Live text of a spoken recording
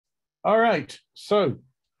All right, so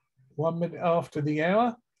 1 minute after the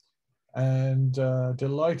hour, and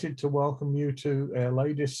delighted to welcome you to our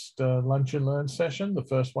latest Lunch and Learn session, the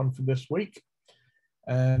first one for this week.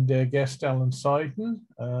 And our guest, Alan Seiden,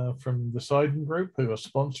 from the Seiden Group, who are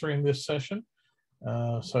sponsoring this session.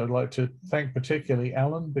 So I'd like to thank particularly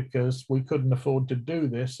Alan, because we couldn't afford to do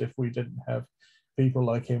this if we didn't have people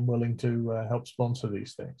like him willing to help sponsor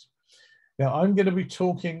these things. Now, I'm going to be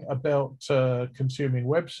talking about consuming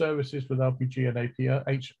web services with RPG and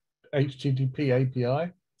API, HTTP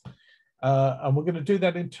API. And we're going to do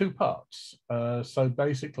that in two parts. So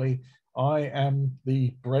basically, I am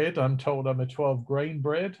the bread. I'm told I'm a 12-grain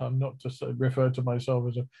bread. I'm not to refer to myself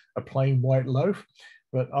as a plain white loaf,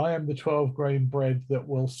 but I am the 12-grain bread that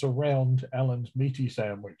will surround Alan's meaty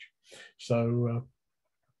sandwich. So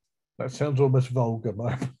that sounds almost vulgar.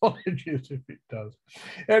 My apologies if it does.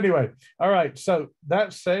 Anyway, all right. So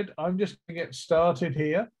that said, I'm just going to get started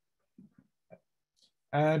here.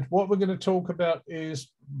 And what we're going to talk about is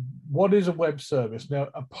what is a web service. Now,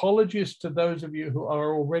 apologies to those of you who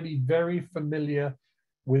are already very familiar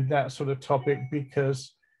with that sort of topic,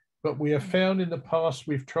 but we have found in the past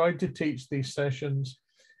we've tried to teach these sessions,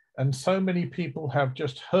 and so many people have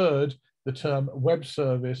just heard the term web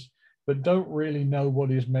service, but don't really know what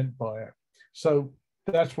is meant by it. So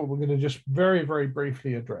that's what we're going to just very, very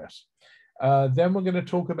briefly address. Then we're going to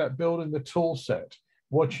talk about building the tool set,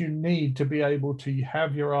 what you need to be able to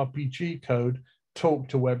have your RPG code talk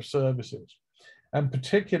to web services. And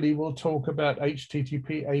particularly, we'll talk about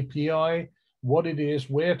HTTP API, what it is,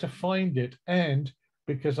 where to find it, and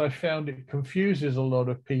because I found it confuses a lot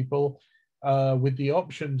of people with the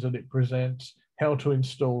options that it presents, how to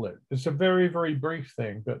install it. It's a very, very brief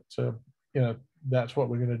thing, but you know, that's what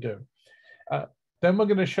we're going to do. Then we're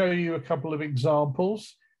going to show you a couple of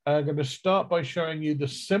examples. I'm going to start by showing you the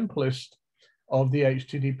simplest of the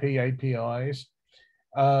HTTP APIs,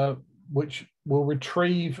 which will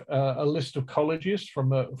retrieve a list of colleges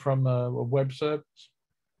from a web service.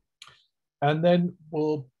 And then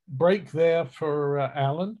we'll break there for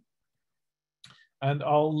Alan, and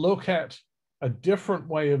I'll look at a different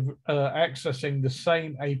way of accessing the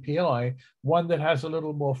same API, one that has a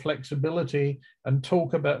little more flexibility, and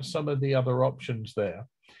talk about some of the other options there.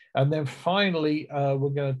 And then finally, we're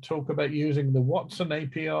going to talk about using the Watson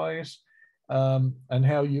APIs and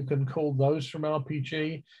how you can call those from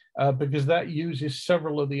RPG, because that uses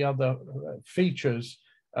several of the other features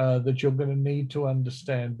that you're going to need to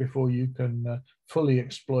understand before you can fully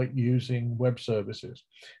exploit using web services.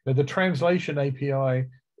 Now, the translation API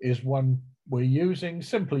is one we're using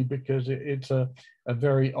simply because it's a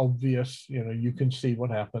very obvious, you can see what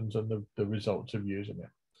happens and the results of using it.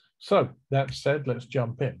 So that said, let's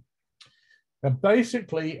jump in. Now,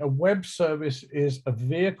 basically, a web service is a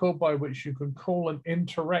vehicle by which you can call and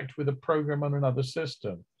interact with a program on another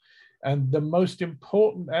system. And the most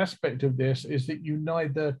important aspect of this is that you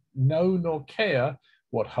neither know nor care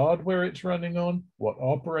what hardware it's running on, what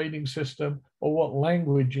operating system, or what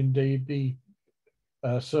language indeed the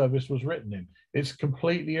service was written in. It's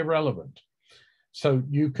completely irrelevant. So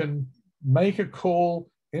you can make a call,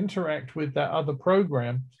 interact with that other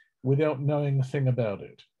program without knowing a thing about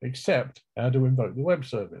it, except how to invoke the web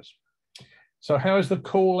service. So how is the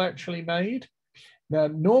call actually made? Now,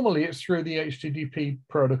 normally it's through the HTTP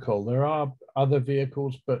protocol. There are other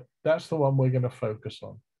vehicles, but that's the one we're going to focus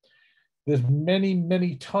on. There's many,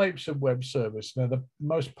 many types of web service. Now, the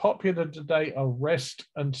most popular today are REST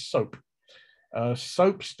and SOAP.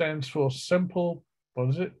 SOAP stands for simple, what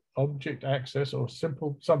is it? Object access or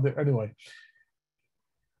simple something. Anyway,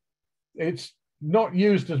 it's not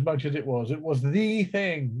used as much as it was. It was the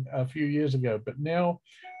thing a few years ago, but now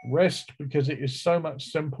REST, because it is so much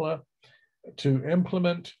simpler to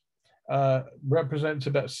implement, represents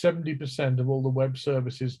about 70% of all the web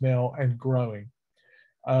services now and growing.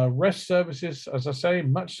 REST services, as I say,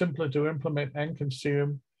 much simpler to implement and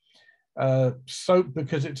consume. SOAP,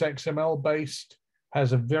 because it's XML based,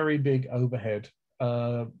 has a very big overhead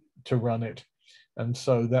to run it. And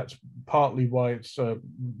so that's partly why its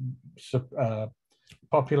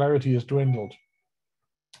popularity has dwindled.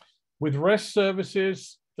 With REST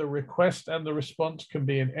services, the request and the response can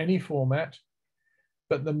be in any format,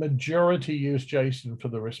 but the majority use JSON for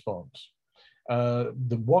the response.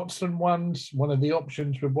 The Watson ones, one of the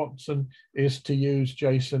options with Watson is to use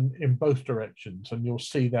JSON in both directions, and you'll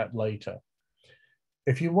see that later.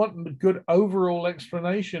 If you want a good overall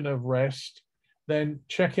explanation of REST, then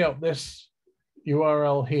check out this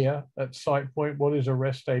URL here at SitePoint. What is a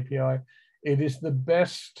REST API? It is the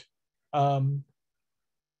best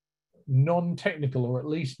non-technical, or at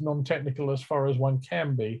least non-technical as far as one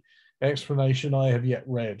can be, explanation I have yet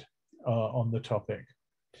read. on the topic.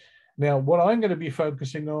 Now, what I'm going to be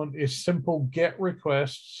focusing on is simple GET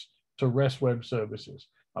requests to REST web services.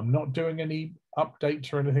 I'm not doing any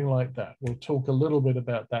updates or anything like that. We'll talk a little bit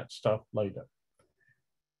about that stuff later.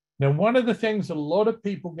 Now, one of the things a lot of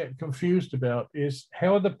people get confused about is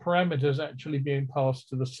how are the parameters actually being passed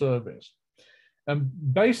to the service? And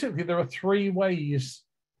basically, there are three ways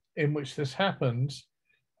in which this happens,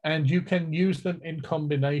 and you can use them in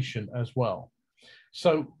combination as well.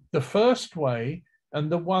 So the first way,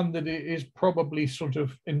 and the one that is probably sort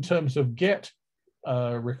of in terms of GET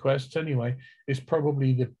requests anyway, is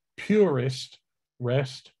probably the purest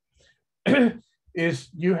REST, is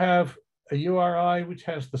you have a URI which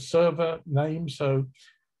has the server name. So,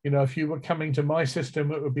 you know, if you were coming to my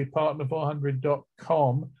system, it would be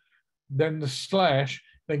partner400.com, then the slash,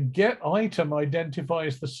 then get item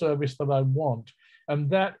identifies the service that I want. And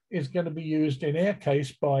that is going to be used in our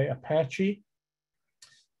case by Apache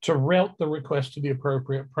to route the request to the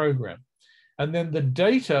appropriate program. And then the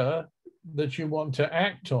data that you want to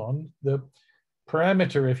act on, the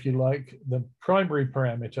parameter, if you like, the primary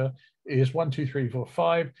parameter is 1, 2, 3, 4,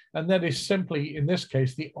 5. And that is simply, in this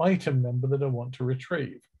case, the item number that I want to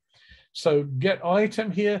retrieve. So get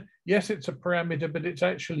item here, yes, it's a parameter, but it's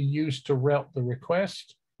actually used to route the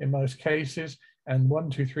request in most cases. And 1,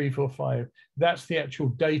 2, 3, 4, 5, that's the actual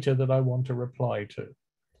data that I want to reply to.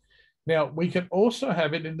 Now, we can also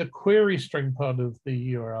have it in the query string part of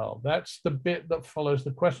the URL. That's the bit that follows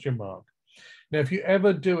the question mark. Now, if you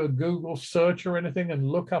ever do a Google search or anything and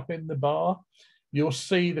look up in the bar, you'll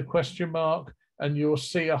see the question mark and you'll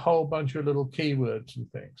see a whole bunch of little keywords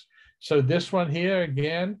and things. So this one here,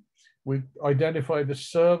 again, we identify the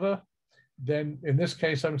server. Then in this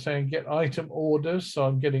case, I'm saying get item orders. So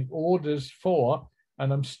I'm getting orders for,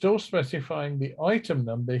 and I'm still specifying the item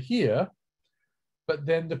number here, but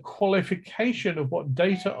then the qualification of what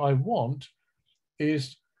data I want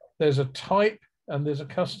is there's a type and there's a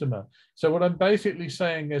customer. So what I'm basically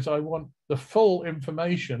saying is I want the full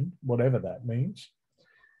information, whatever that means,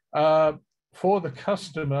 for the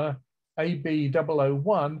customer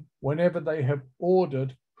AB001 whenever they have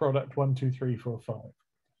ordered product 1, 2, 3, 4, 5.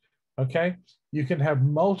 Okay, you can have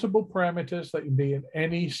multiple parameters that can be in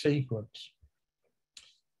any sequence.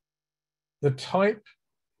 The type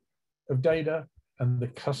of data and the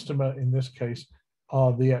customer in this case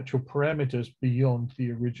are the actual parameters beyond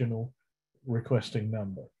the original requesting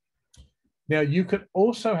number. Now you could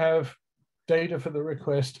also have data for the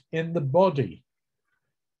request in the body.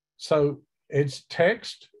 So it's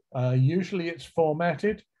text, usually it's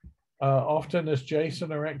formatted, often as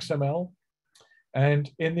JSON or XML.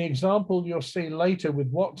 And in the example you'll see later with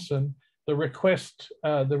Watson, the request,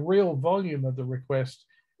 the real volume of the request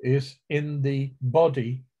is in the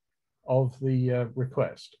body of the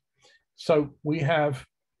request. So we have,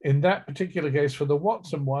 in that particular case for the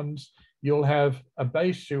Watson ones, you'll have a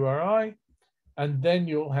base URI, and then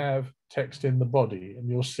you'll have text in the body, and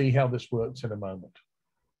you'll see how this works in a moment.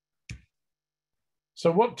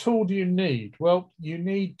 So what tool do you need? Well, you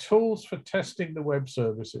need tools for testing the web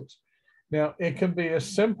services. Now, it can be as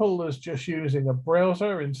simple as just using a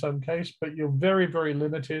browser in some case, but you're very, very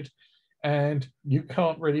limited, and you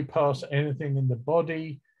can't really pass anything in the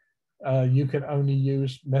body. You can only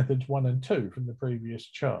use methods 1 and 2 from the previous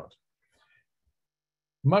chart.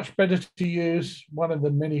 Much better to use one of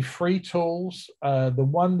the many free tools. The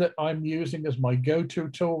one that I'm using as my go-to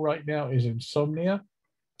tool right now is Insomnia,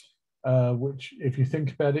 which, if you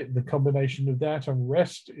think about it, the combination of that and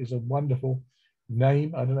REST is a wonderful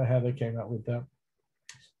name. I don't know how they came up with that.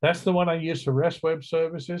 That's the one I use for REST web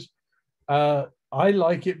services. I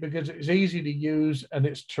like it because it's easy to use and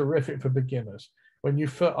it's terrific for beginners.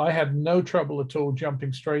 I had no trouble at all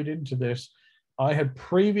jumping straight into this. I had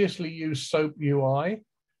previously used SOAP UI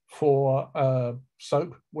for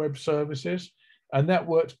SOAP web services, and that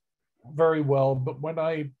worked very well. But when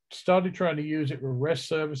I started trying to use it with REST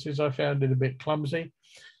services, I found it a bit clumsy.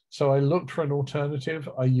 So I looked for an alternative.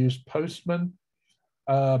 I used Postman,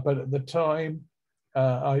 but at the time,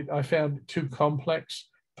 I found it too complex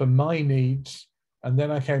for my needs. And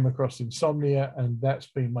then I came across Insomnia, and that's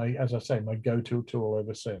been my, as I say, my go-to tool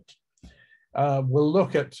ever since. We'll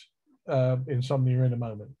look at Insomnia in a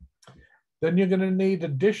moment. Then you're going to need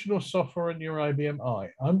additional software in your IBM I.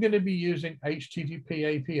 I'm going to be using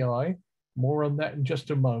HTTPAPI, more on that in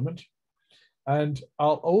just a moment. And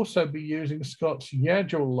I'll also be using Scott's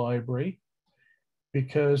YADL library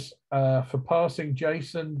because for parsing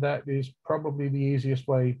JSON, that is probably the easiest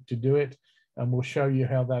way to do it. And we'll show you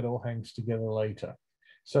how that all hangs together later.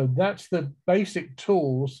 So that's the basic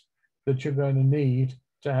tools that you're going to need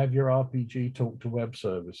to have your RPG talk to web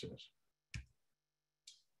services.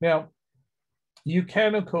 Now, you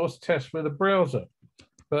can, of course, test with a browser,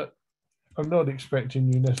 but I'm not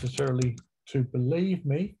expecting you necessarily to believe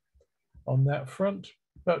me on that front,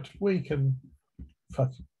 but we can,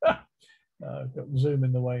 I've got Zoom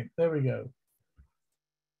in the way. There we go.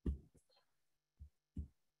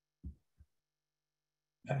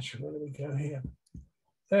 Actually, where do we go here?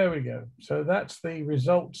 There we go. So that's the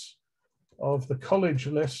results of the college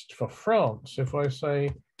list for France. If I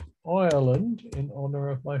say Ireland, in honor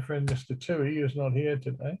of my friend Mr. Tui, who's not here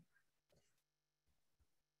today.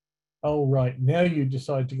 Oh, right. Now you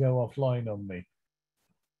decide to go offline on me.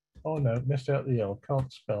 Oh, no, missed out the L.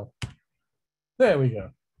 Can't spell. There we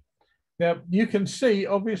go. Now, you can see,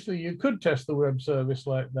 obviously, you could test the web service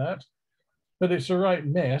like that, but it's a right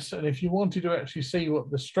mess. And if you wanted to actually see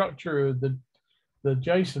what the structure of the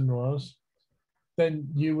JSON was, then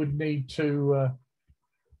you would need to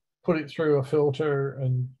put it through a filter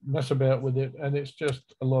and mess about with it. And it's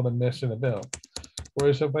just a lot of messing about.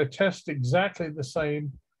 Whereas if I test exactly the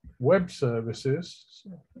same web service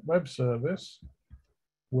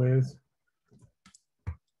with,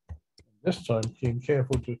 this time being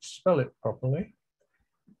careful to spell it properly,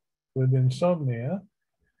 with Insomnia,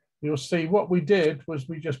 you'll see what we did was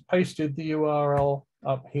we just pasted the URL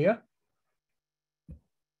up here.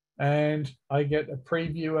 And I get a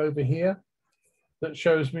preview over here that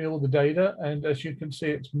shows me all the data. And as you can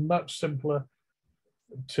see, it's much simpler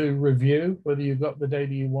to review whether you got the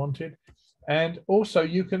data you wanted. And also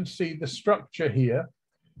you can see the structure here,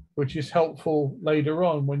 which is helpful later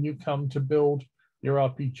on when you come to build your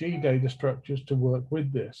RPG data structures to work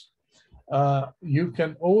with this. You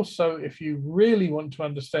can also, if you really want to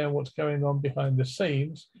understand what's going on behind the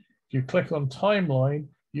scenes, if you click on timeline,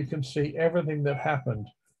 you can see everything that happened,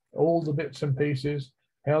 all the bits and pieces,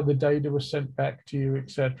 how the data was sent back to you,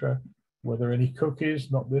 etc. Were there any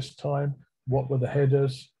cookies? Not this time. What were the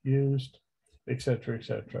headers used, etc.,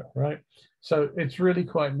 etc. Right? So it's really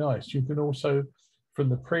quite nice. You can also, from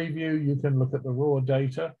the preview, you can look at the raw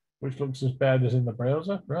data, which looks as bad as in the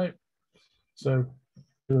browser, right? So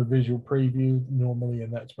do a visual preview normally,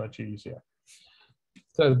 and that's much easier.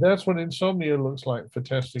 So that's what Insomnia looks like for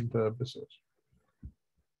testing purposes.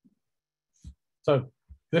 So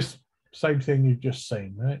this same thing you've just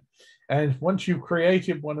seen, right? And once you've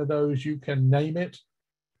created one of those, you can name it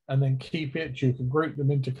and then keep it. You can group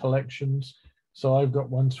them into collections. So I've got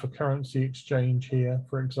ones for currency exchange here,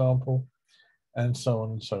 for example, and so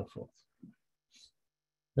on and so forth.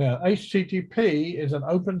 Now, HTTP is an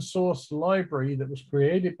open source library that was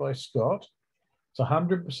created by Scott. It's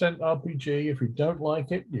 100% RPG. If you don't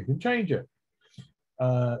like it, you can change it.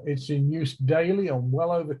 It's in use daily on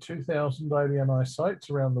well over 2,000 IBM sites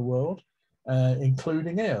around the world,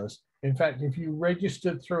 including ours. In fact, if you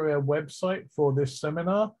registered through our website for this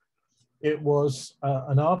seminar, it was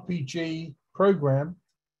an RPG program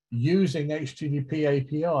using HTTP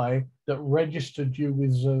API that registered you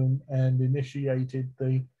with Zoom and initiated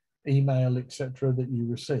the email, etc., that you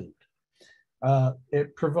received.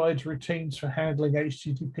 It provides routines for handling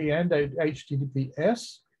HTTP and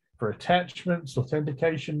HTTPS, for attachments,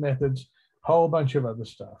 authentication methods, a whole bunch of other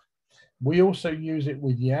stuff. We also use it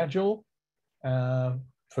with YAGL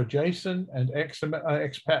for JSON and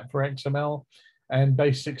XPAT for XML, and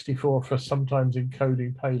base64 for sometimes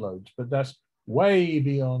encoding payloads, but that's way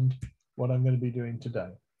beyond what I'm going to be doing today.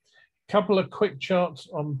 A couple of quick charts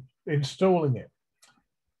on installing it.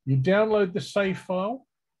 You download the save file,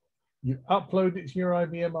 you upload it to your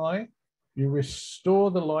IBM I, you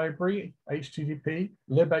restore the library, HTTP,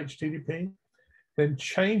 libHTTP, then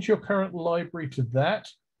change your current library to that,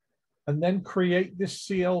 and then create this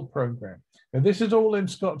CL program. Now, this is all in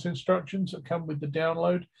Scott's instructions that come with the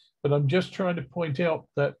download, but I'm just trying to point out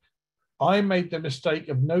that I made the mistake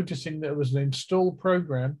of noticing there was an install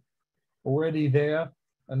program already there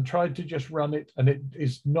and tried to just run it, and it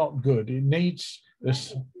is not good. It needs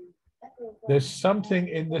this. There's something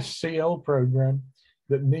in this CL program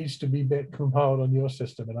that needs to be compiled on your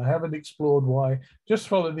system, and I haven't explored why. Just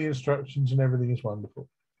follow the instructions and everything is wonderful.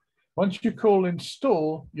 Once you call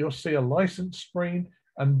install, you'll see a license screen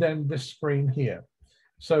and then this screen here.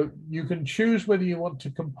 So you can choose whether you want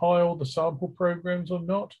to compile the sample programs or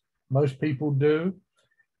not. Most people do.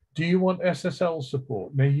 Do you want SSL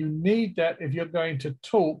support? Now you need that if you're going to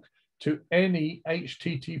talk to any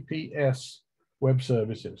HTTPS web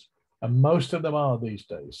services. And most of them are these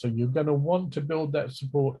days. So you're going to want to build that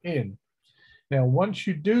support in. Now, once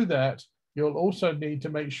you do that, you'll also need to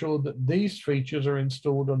make sure that these features are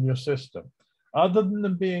installed on your system. Other than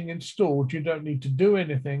them being installed, you don't need to do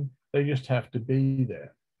anything. They just have to be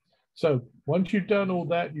there. So once you've done all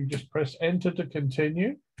that, you just press enter to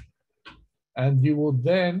continue. And you will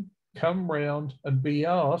then come round and be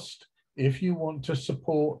asked if you want to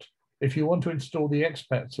support, if you want to install the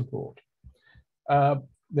expat support.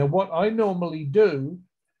 Now, what I normally do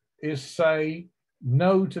is say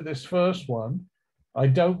no to this first one. I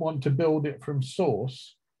don't want to build it from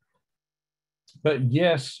source, but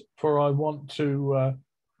yes, for I want to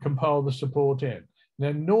compile the support in.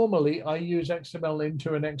 Now, normally I use XML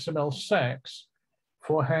into an XML SACS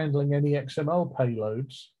for handling any XML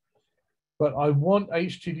payloads, but I want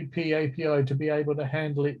HTTP API to be able to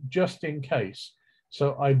handle it just in case.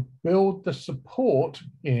 So I build the support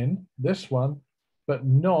in this one, but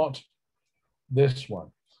not this one.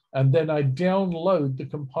 And then I download the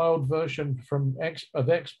compiled version from of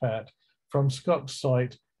expat from Scott's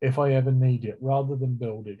site if I ever need it, rather than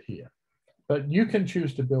build it here. But you can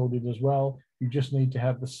choose to build it as well. You just need to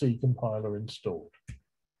have the C compiler installed.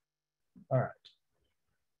 All right.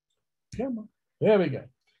 Come on. There we go.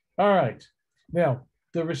 All right. Now,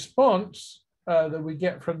 the response that we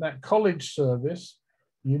get from that college service,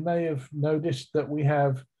 you may have noticed that we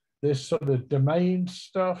have this sort of domain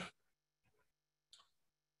stuff.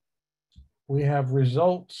 We have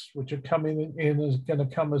results, which are coming in as going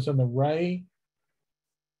to come as an array.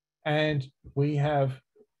 And we have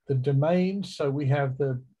the domain. So we have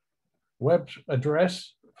the web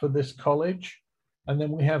address for this college. And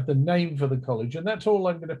then we have the name for the college. And that's all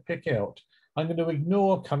I'm going to pick out. I'm going to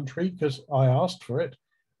ignore country because I asked for it.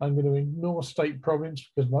 I'm going to ignore state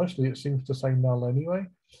province because mostly it seems to say null anyway.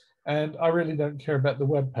 And I really don't care about the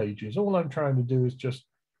web pages. All I'm trying to do is just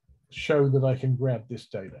show that I can grab this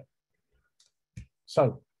data.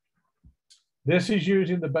 So this is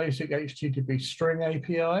using the basic HTTP string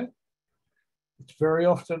API. It's very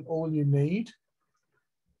often all you need.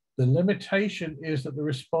 The limitation is that the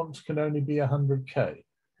response can only be 100K.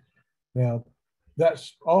 Now,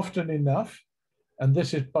 that's often enough, and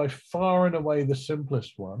this is by far and away the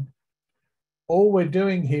simplest one. All we're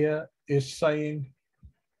doing here is saying,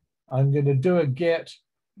 I'm going to do a get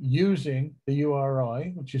using the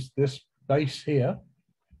URI, which is this base here.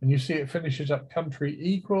 And you see it finishes up country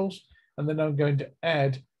equals, and then I'm going to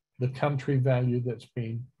add the country value that's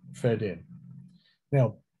been fed in.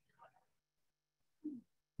 Now,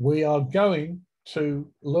 we are going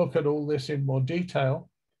to look at all this in more detail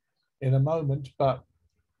in a moment, but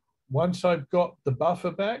once I've got the buffer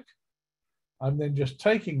back, I'm then just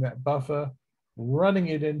taking that buffer, running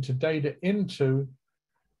it into data into,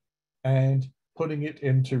 and putting it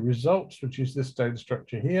into results, which is this data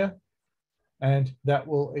structure here. And that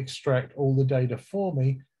will extract all the data for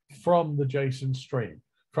me from the JSON stream,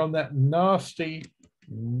 from that nasty,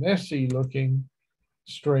 messy looking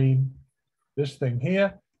stream, this thing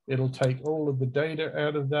here. It'll take all of the data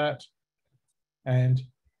out of that and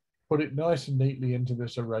put it nice and neatly into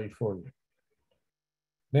this array for you.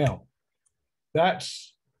 Now,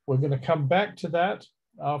 we're going to come back to that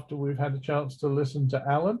after we've had a chance to listen to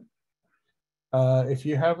Alan. If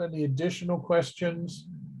you have any additional questions,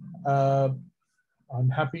 I'm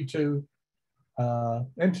happy to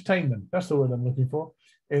entertain them. That's the word I'm looking for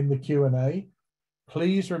in the Q&A.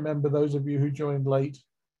 Please remember, those of you who joined late,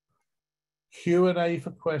 Q&A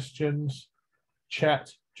for questions,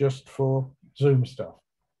 chat just for Zoom stuff.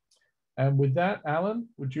 And with that, Alan,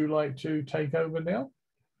 would you like to take over now?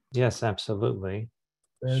 Yes, absolutely.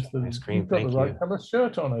 There's the screen. You've got the right color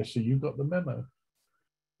shirt on. I see you've got the memo.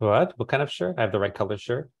 What? What kind of shirt? I have the right color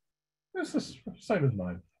shirt. It's the same as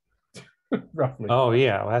mine, roughly. Oh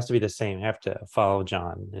yeah, well, it has to be the same. I have to follow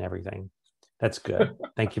John and everything. That's good.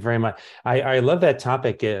 Thank you very much. I love that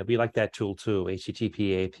topic. We like that tool too,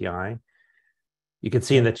 HTTP API. You can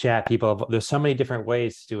see in the chat, people, there's so many different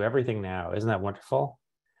ways to do everything now. Isn't that wonderful?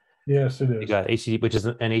 Yes, it is. You got HTTP, which is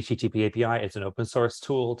an HTTP API. It's an open source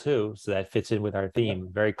tool too, so that fits in with our theme.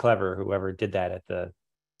 Very clever, whoever did that at the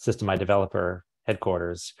System Developer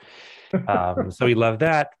headquarters. So we love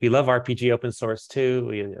that. We love RPG open source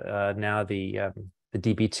too. Now the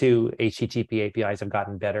DB2 HTTP APIs have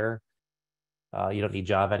gotten better. You don't need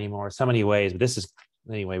Java anymore. So many ways, but this is,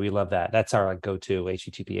 anyway, we love that. That's our go-to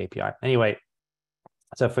HTTP API. Anyway,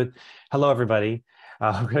 so hello everybody.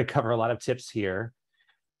 We're going to cover a lot of tips here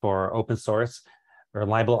for open source,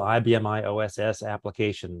 reliable IBM OSS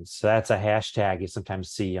applications. So that's a hashtag you sometimes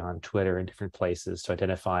see on Twitter and different places to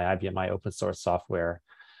identify IBM open source software.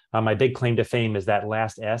 My big claim to fame is that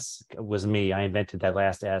last S was me. I invented that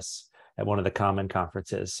last S at one of the common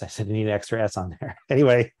conferences. I said, you need an extra S on there.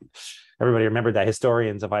 Anyway, everybody remember that.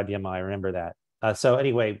 Historians of IBM remember that. So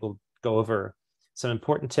anyway, we'll go over some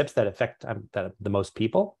important tips that affect the most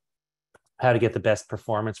people. How to get the best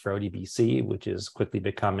performance for ODBC, which is quickly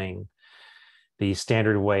becoming the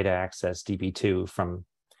standard way to access DB2 from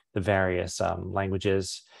the various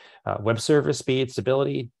languages, web server speed,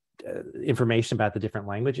 stability, information about the different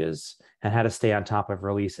languages, and how to stay on top of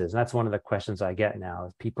releases. And that's one of the questions I get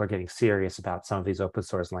now. People are getting serious about some of these open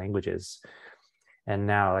source languages. And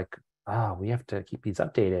now, like, oh, we have to keep these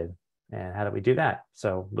updated. And how do we do that?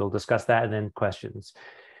 So we'll discuss that and then questions.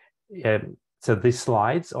 So these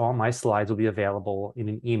slides, all my slides will be available in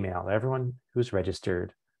an email. Everyone who's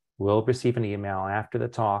registered will receive an email after the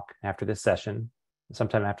talk, after this session,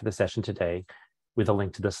 sometime after the session today, with a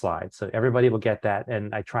link to the slide. So everybody will get that.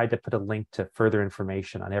 And I tried to put a link to further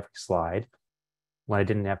information on every slide. When I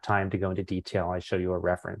didn't have time to go into detail, I show you a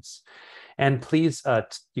reference. And please,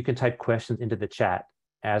 you can type questions into the chat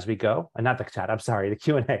as we go. Not the chat, I'm sorry, the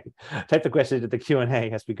Q&A. Type the question into the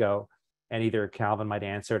Q&A as we go. And either Calvin might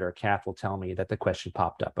answer it or Kath will tell me that the question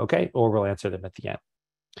popped up, okay? Or we'll answer them at the end.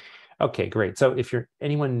 Okay, great. So if you're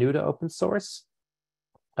anyone new to open source,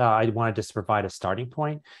 I wanted just to provide a starting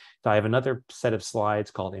point. So I have another set of slides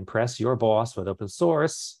called Impress Your Boss with Open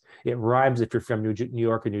Source. It rhymes if you're from New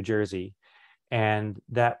York or New Jersey. And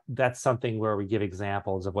that's something where we give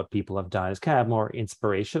examples of what people have done. It's kind of more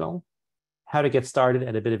inspirational, how to get started,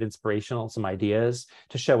 and a bit of inspirational, some ideas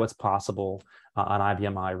to show what's possible on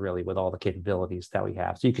IBMI, really, with all the capabilities that we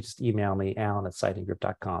have. So you could just email me,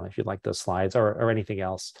 alan@seidengroup.com, if you'd like those slides or anything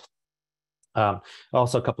else.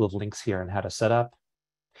 Also, a couple of links here on how to set up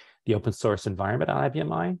the open source environment on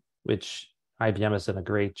IBMI, which IBM has done a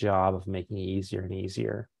great job of making easier and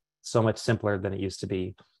easier. So much simpler than it used to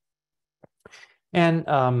be. And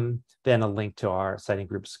then a link to our Seiden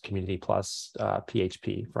Group's Community Plus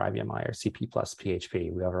PHP for IBMI, or CP Plus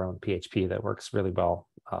PHP. We have our own PHP that works really well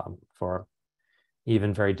for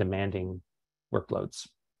even very demanding workloads.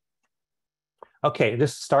 Okay,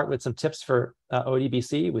 let's start with some tips for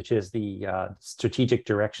ODBC, which is the strategic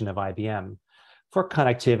direction of IBM for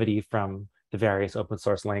connectivity from the various open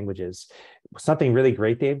source languages. Something really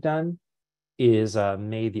great they've done is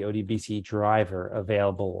made the ODBC driver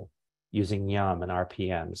available using Yum and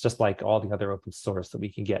RPMs, just like all the other open source that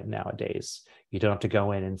we can get nowadays. You don't have to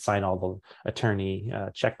go in and sign all the attorney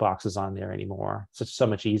checkboxes on there anymore. It's so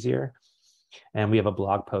much easier. And we have a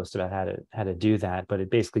blog post about how to do that, but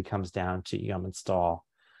it basically comes down to Yum install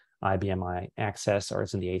IBM Access, or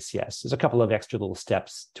it's in the ACS. There's a couple of extra little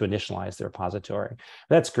steps to initialize the repository.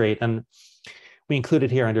 That's great. And we include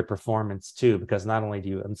it here under performance too, because not only do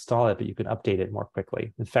you install it, but you can update it more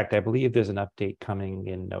quickly. In fact, I believe there's an update coming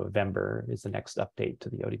in November is the next update to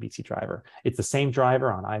the ODBC driver. It's the same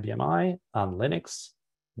driver on IBM on Linux,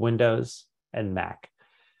 Windows, and Mac.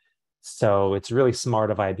 So it's really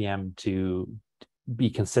smart of IBM to be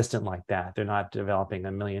consistent like that. They're not developing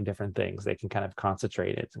a million different things. They can kind of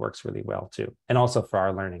concentrate it. It works really well too. And also for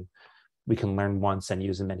our learning, we can learn once and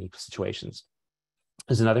use in many situations.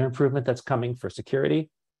 There's another improvement that's coming for security.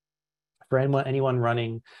 For anyone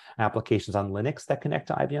running applications on Linux that connect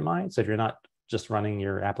to IBM. So if you're not just running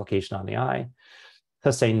your application on the I,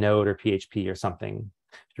 let's say Node or PHP or something.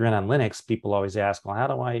 If you run on Linux, people always ask, well, how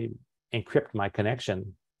do I encrypt my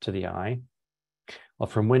connection to the I? Well,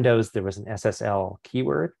 from Windows, there was an SSL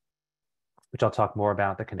keyword, which I'll talk more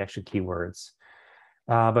about, the connection keywords.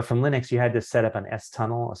 But from Linux, you had to set up an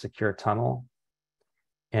S-tunnel, a secure tunnel.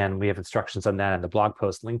 And we have instructions on that in the blog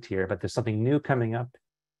post linked here. But there's something new coming up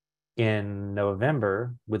in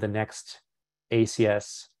November with the next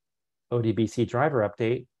ACS ODBC driver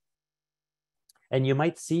update. And you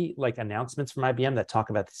might see like announcements from IBM that talk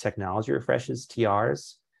about the technology refreshes,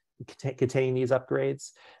 TRs, containing these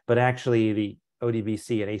upgrades. But actually, the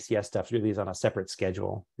ODBC and ACS stuff really is on a separate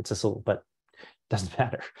schedule. It's just a little, but doesn't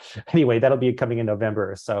matter. Anyway, that'll be coming in November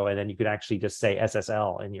or so. And then you could actually just say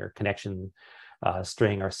SSL in your connection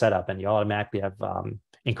string or setup, and you automatically have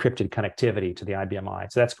encrypted connectivity to the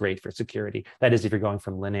IBM. So that's great for security. That is if you're going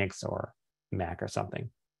from Linux or Mac or something.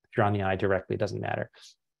 If you're on the I directly, it doesn't matter.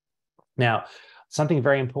 Now, something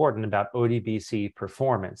very important about ODBC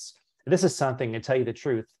performance. This is something, to tell you the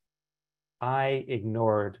truth, I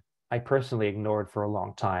personally ignored for a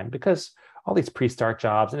long time, because all these pre-start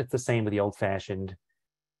jobs, and it's the same with the old-fashioned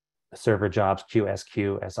server jobs,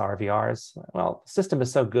 QSQ, SRVRs. Well, the system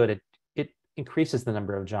is so good, it increases the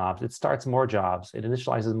number of jobs. It starts more jobs. It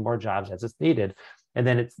initializes more jobs as it's needed. And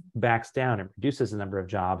then it backs down and reduces the number of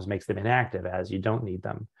jobs, makes them inactive as you don't need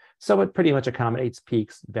them. So it pretty much accommodates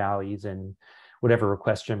peaks, valleys, and whatever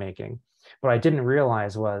requests you're making. What I didn't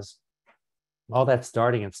realize was all that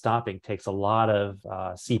starting and stopping takes a lot of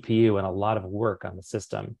CPU and a lot of work on the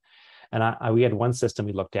system. And we had one system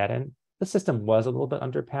we looked at, and the system was a little bit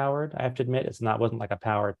underpowered. I have to admit, wasn't like a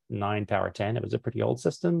Power 9, Power 10. It was a pretty old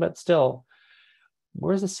system, but still,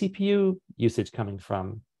 where's the CPU usage coming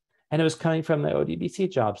from? And it was coming from the ODBC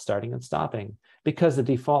jobs starting and stopping because the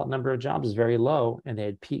default number of jobs is very low, and they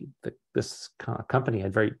had this company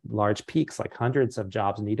had very large peaks, like hundreds of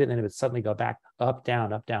jobs needed, and it would suddenly go back up,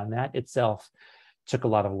 down, up, down. That itself took a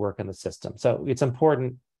lot of work in the system. So it's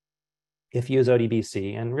important, if you use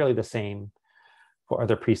ODBC, and really the same for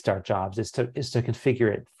other pre-start jobs, is to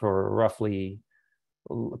configure it for roughly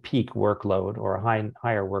peak workload or a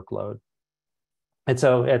higher workload. And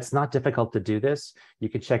so it's not difficult to do this. You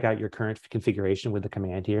can check out your current configuration with the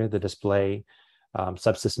command here, the display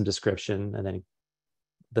subsystem description, and then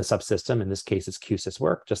the subsystem. In this case, it's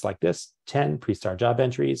QSysWork, just like this. 10 pre-start job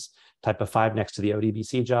entries, type of 5 next to the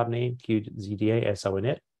ODBC job name, QZDA, SO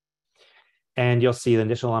init. And you'll see the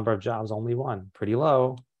initial number of jobs, only 1, pretty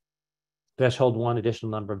low. Threshold 1,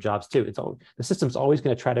 additional number of jobs 2. The system's always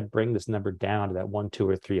going to try to bring this number down to that 1, 2,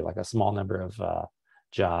 or 3, like a small number of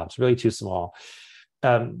jobs, really too small.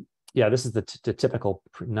 Yeah, this is the typical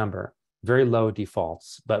number, very low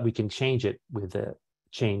defaults, but we can change it with the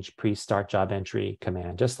change pre-start job entry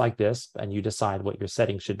command, just like this, and you decide what your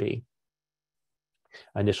settings should be.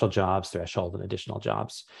 Initial jobs, threshold, and additional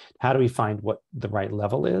jobs. How do we find what the right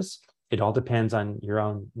level is? It all depends on your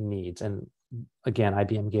own needs. And again,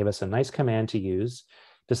 IBM gave us a nice command to use,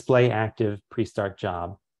 display active pre-start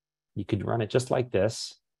job. You could run it just like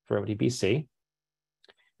this for ODBC.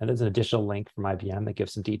 And there's an additional link from IBM that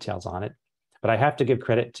gives some details on it. But I have to give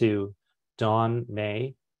credit to Dawn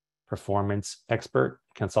May, performance expert,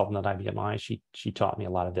 consultant at IBM. She taught me a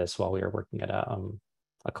lot of this while we were working at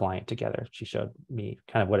a client together. She showed me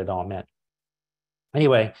kind of what it all meant.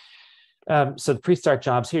 Anyway, so the pre-start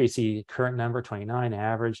jobs here, you see current number 29,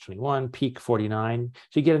 average 21, peak 49.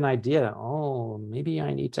 So you get an idea, oh, maybe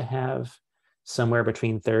I need to have somewhere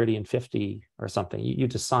between 30 and 50 or something. You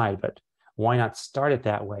decide, but why not start it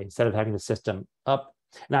that way instead of having the system up?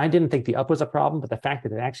 Now, I didn't think the up was a problem, but the fact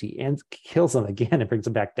that it actually kills them again and brings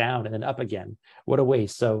them back down and then up again, what a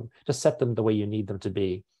waste. So just set them the way you need them to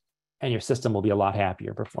be, and your system will be a lot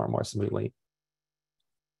happier, perform more smoothly.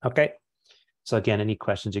 Okay. So again, any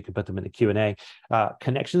questions, you can put them in the Q&A.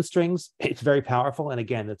 Connection strings, it's very powerful. And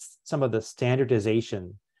again, it's some of the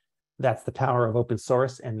standardization. That's the power of open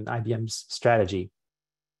source and IBM's strategy.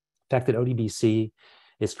 The fact that ODBC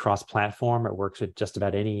is cross-platform. It works with just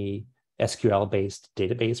about any SQL-based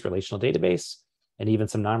database, relational database, and even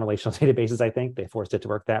some non-relational databases, I think. They forced it to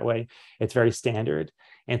work that way. It's very standard.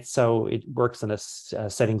 And so it works in the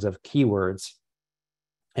settings of keywords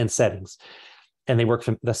and settings. And they work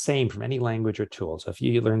from the same from any language or tool. So if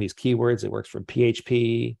you learn these keywords, it works from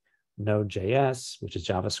PHP, Node.js, which is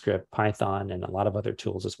JavaScript, Python, and a lot of other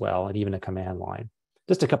tools as well, and even a command line.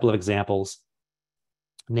 Just a couple of examples.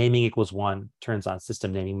 Naming equals 1 turns on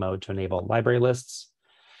system naming mode to enable library lists.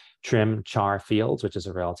 Trim char fields, which is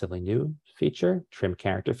a relatively new feature. Trim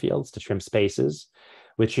character fields to trim spaces,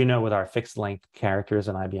 which, you know, with our fixed length characters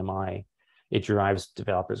in IBM, it drives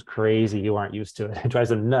developers crazy. You aren't used to it. It drives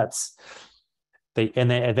them nuts.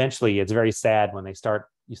 And then eventually it's very sad when you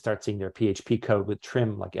start seeing their PHP code with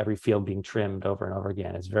trim, like every field being trimmed over and over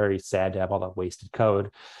again. It's very sad to have all that wasted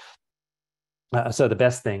code. So the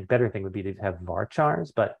better thing would be to have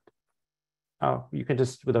varchars, but you can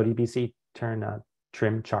just, with ODBC, turn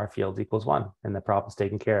trim char fields equals 1, and the problem's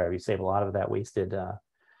taken care of. You save a lot of that wasted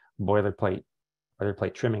boilerplate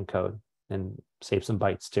trimming code and save some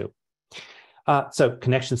bytes too. So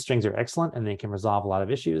connection strings are excellent, and they can resolve a lot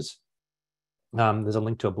of issues. There's a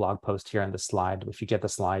link to a blog post here on the slide. If you get the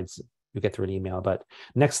slides, you get through an email. But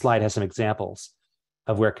next slide has some examples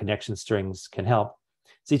of where connection strings can help.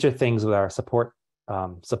 So these are things with our support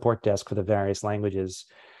desk for the various languages.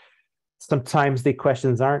 Sometimes the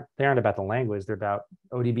questions aren't about the language, they're about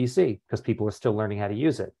ODBC, because people are still learning how to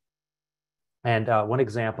use it. And one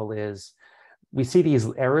example is we see these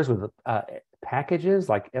errors with packages,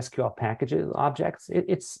 like SQL packages objects.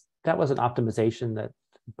 That was an optimization that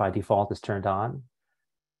by default is turned on,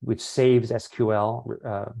 which saves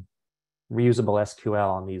SQL, reusable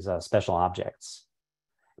SQL on these special objects.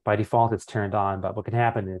 By default, it's turned on, but what can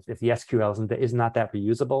happen is if the SQL is not that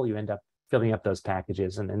reusable, you end up filling up those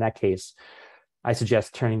packages. And in that case, I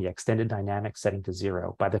suggest turning the extended dynamic setting to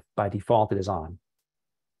 0. By default, it is on.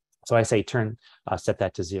 So I say set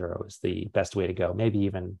that to 0 is the best way to go. Maybe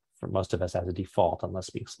even for most of us as a default, unless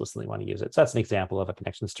we explicitly want to use it. So that's an example of a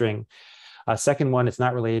connection string. Second one, it's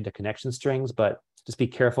not related to connection strings, but just be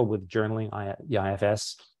careful with journaling the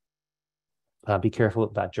IFS. Be careful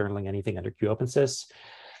about journaling anything under QOpenSys.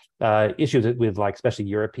 Issues with, like, especially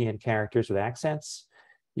European characters with accents.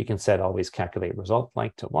 You can set always calculate result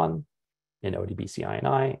blank to 1 in ODBC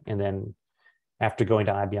INI, and then after going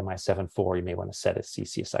to IBM i7.4, you may want to set a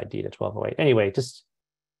CCSID to 1208. Anyway, just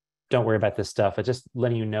don't worry about this stuff. It's just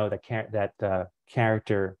letting you know that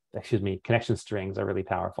connection strings are really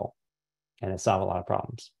powerful, and it solves a lot of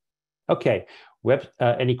problems. Okay,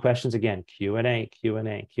 any questions? Again, Q&A.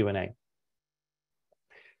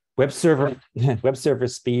 Web server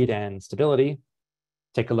speed and stability.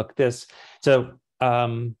 Take a look at this. So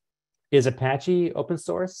is Apache open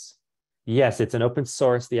source? Yes, it's an open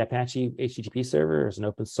source. The Apache HTTP server is an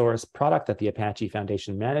open source product that the Apache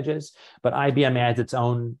Foundation manages, but IBM adds its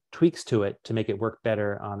own tweaks to it to make it work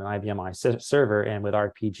better on an IBM I server and with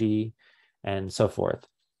RPG and so forth.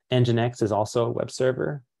 Nginx is also a web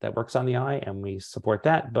server that works on the I, and we support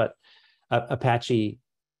that, but Apache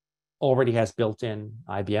already has built-in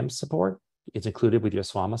IBM support. It's included with your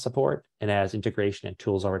SWAMA support and has integration and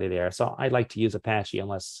tools already there. So I like to use Apache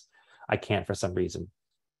unless I can't for some reason.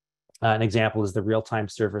 An example is the real-time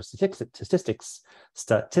server statistics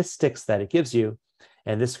that it gives you.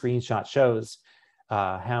 And this screenshot shows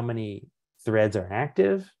how many threads are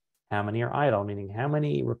active, how many are idle, meaning how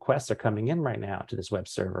many requests are coming in right now to this web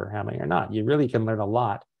server, how many are not. You really can learn a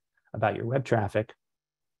lot about your web traffic,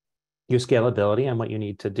 your scalability, and what you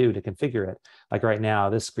need to do to configure it. Like right now,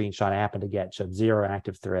 this screenshot I happened to get showed 0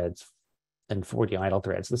 active threads and 40 idle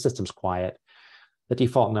threads. The system's quiet. The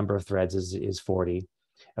default number of threads is 40.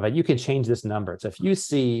 But you can change this number. So if you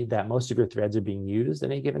see that most of your threads are being used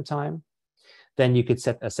at any given time, then you could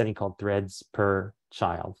set a setting called threads per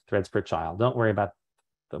child. Don't worry about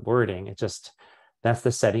the wording. It's just, that's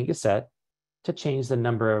the setting you set to change the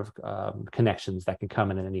number of connections that can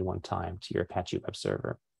come in at any one time to your Apache web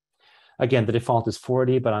server. Again, the default is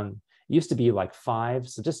 40, but it used to be like 5.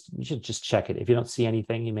 So you should just check it. If you don't see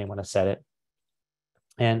anything, you may want to set it.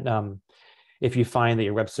 And if you find that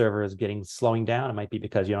your web server is slowing down, it might be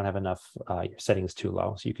because you don't have enough, your setting is too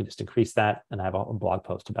low. So you can just increase that, and I have a blog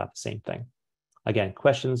post about the same thing. Again,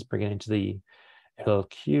 questions, bring it into the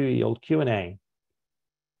old Q&A.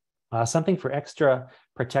 Something for extra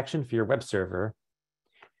protection for your web server.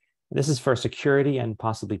 This is for security and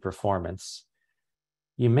possibly performance.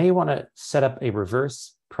 You may want to set up a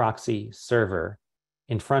reverse proxy server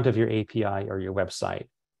in front of your API or your website.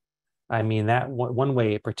 I mean, that one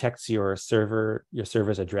way it protects your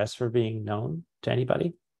server's address from being known to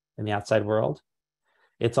anybody in the outside world.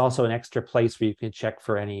 It's also an extra place where you can check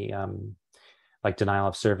for any like denial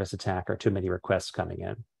of service attack or too many requests coming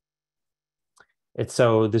in.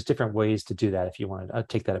 So there's different ways to do that if you want to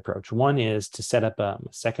take that approach. One is to set up a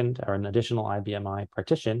second or an additional IBM I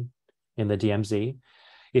partition in the DMZ.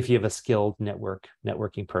 If you have a skilled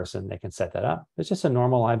networking person, they can set that up. It's just a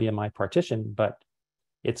normal IBM I partition, but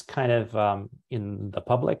it's kind of in the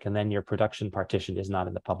public, and then your production partition is not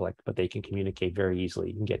in the public, but they can communicate very easily.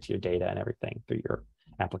 You can get to your data and everything through your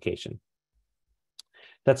application.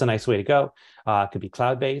 That's a nice way to go. It could be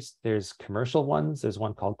cloud-based. There's commercial ones. There's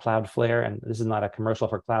one called Cloudflare, and this is not a commercial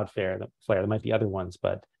for Cloudflare. There might be other ones,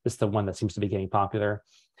 but this is the one that seems to be getting popular.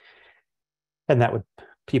 And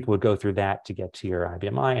people would go through that to get to your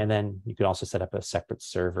IBM I, and then you could also set up a separate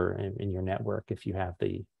server in your network if you have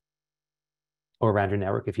or around your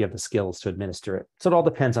network if you have the skills to administer it. So it all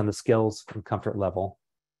depends on the skills and comfort level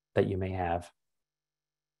that you may have.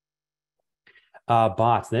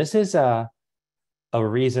 Bots. This is a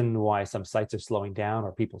reason why some sites are slowing down,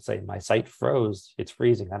 or people say, my site froze, it's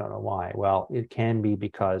freezing, I don't know why. Well, it can be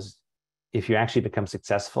because if you actually become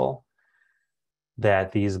successful,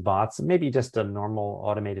 that these bots, maybe just a normal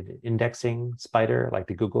automated indexing spider, like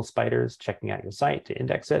the Google spiders, checking out your site to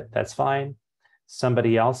index it, that's fine.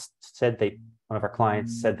 Somebody else said one of our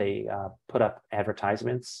clients said they put up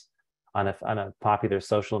advertisements on a popular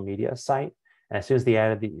social media site. And as soon as they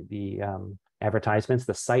added the advertisements,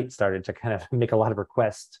 the site started to kind of make a lot of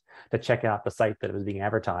requests to check out the site that was being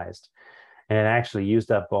advertised. And it actually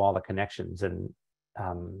used up all the connections. And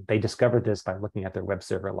they discovered this by looking at their web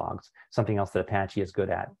server logs, something else that Apache is good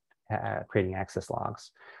at, creating access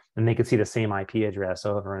logs. And they could see the same IP address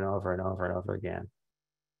over and over and over and over again.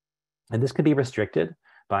 And this could be restricted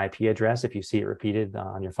by IP address if you see it repeated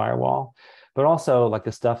on your firewall. But also, like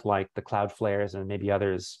the stuff like the Cloudflares and maybe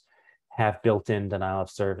others have built-in denial of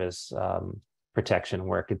service protection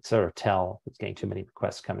where it could sort of tell it's getting too many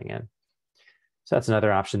requests coming in. So that's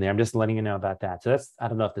another option there. I'm just letting you know about that. So I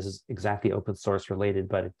don't know if this is exactly open source related,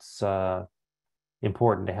 but it's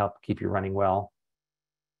important to help keep you running well.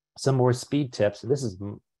 Some more speed tips. This is,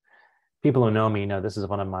 people who know me know this is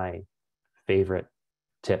one of my favorite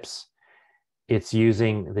tips. It's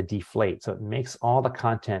using the deflate. So it makes all the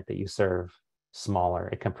content that you serve smaller.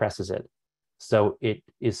 It compresses it. So it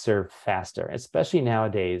is served faster, especially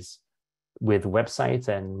nowadays with websites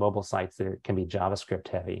and mobile sites that can be JavaScript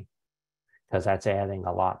heavy. because that's adding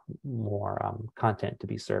a lot more content to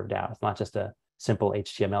be served out. It's not just a simple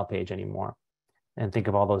HTML page anymore. And think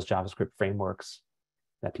of all those JavaScript frameworks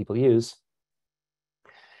that people use.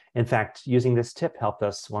 In fact, using this tip helped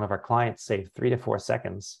us, one of our clients, save 3 to 4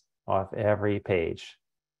 seconds off every page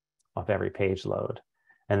load.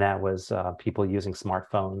 And that was people using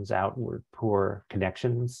smartphones out with poor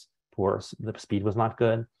connections, the speed was not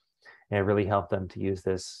good. And it really helped them to use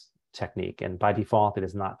this technique. And by default, it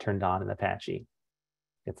is not turned on in Apache.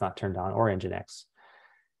 It's not turned on or Nginx.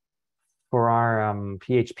 For our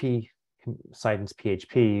PHP, Seiden's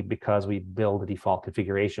PHP, because we build a default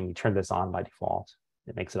configuration, we turn this on by default.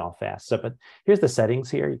 It makes it all fast. So, but here's the settings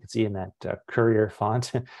here. You can see in that Courier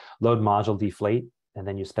font, load module deflate, and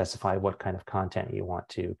then you specify what kind of content you want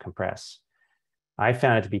to compress. I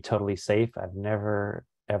found it to be totally safe. I've never,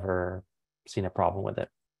 ever seen a problem with it.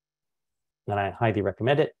 And I highly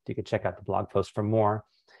recommend it. You can check out the blog post for more.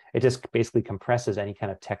 It just basically compresses any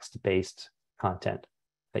kind of text-based content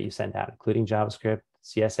that you send out, including JavaScript,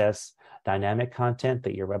 CSS, dynamic content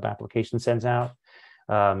that your web application sends out.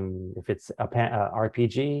 If it's a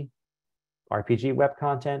RPG web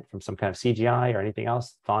content from some kind of CGI or anything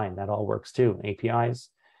else, fine, that all works too. APIs,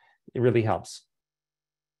 it really helps.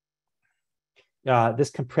 This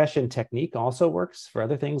compression technique also works for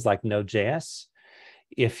other things like Node.js.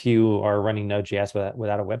 If you are running Node.js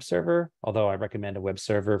without a web server, although I recommend a web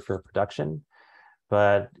server for production,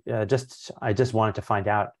 but I just wanted to find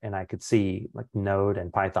out, and I could see like Node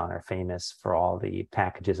and Python are famous for all the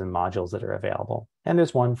packages and modules that are available. And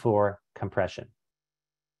there's one for compression.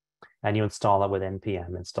 And you install it with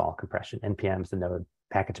npm install compression. npm is the Node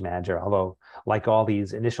package manager, although like all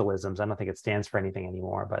these initialisms, I don't think it stands for anything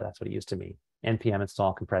anymore, but that's what it used to mean. npm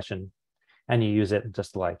install compression. And you use it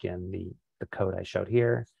just like in the code I showed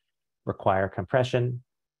here, require compression.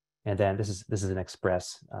 And then this is an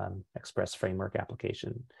Express framework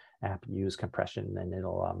application app, use compression, and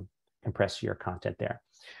it'll compress your content there.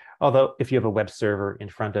 Although if you have a web server in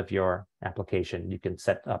front of your application, you can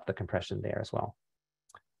set up the compression there as well.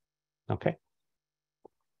 Okay.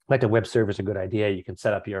 Like a web server is a good idea. You can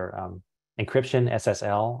set up your encryption,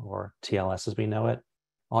 SSL, or TLS as we know it.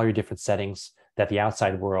 All your different settings that the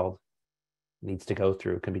outside world needs to go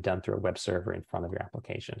through can be done through a web server in front of your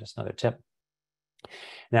application. Just another tip.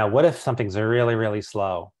 Now, what if something's really, really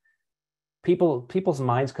slow? People's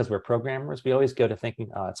minds, because we're programmers, we always go to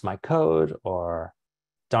thinking, oh, it's my code, or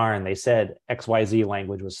darn, they said XYZ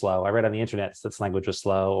language was slow. I read on the internet this language was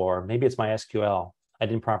slow, or maybe it's my SQL. I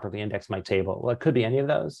didn't properly index my table. Well, it could be any of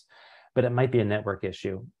those, but it might be a network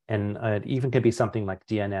issue. And it even could be something like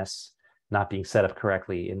DNS not being set up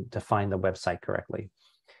correctly to find the website correctly.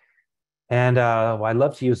 And well, I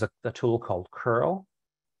love to use a tool called curl.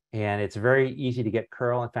 And it's very easy to get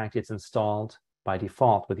curl. In fact, it's installed by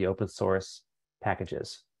default with the open source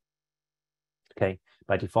packages. Okay,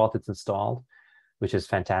 by default, it's installed, which is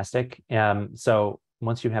fantastic. So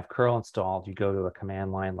once you have curl installed, you go to a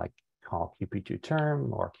command line like call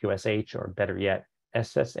qp2term or qsh, or better yet,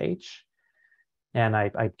 ssh. And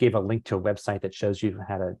I gave a link to a website that shows you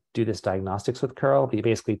how to do this diagnostics with curl. You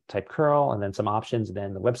basically type curl and then some options, and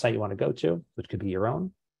then the website you want to go to, which could be your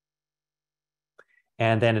own.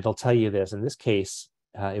 And then it'll tell you this. In this case,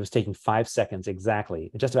 it was taking 5 seconds exactly,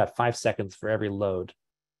 just about 5 seconds for every load,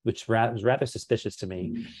 which was rather suspicious to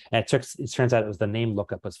me. And it turns out it was the name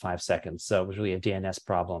lookup was 5 seconds. So it was really a DNS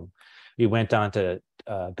problem. We went on to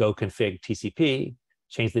go config TCP,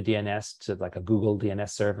 changed the DNS to like a Google DNS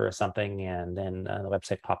server or something, and then the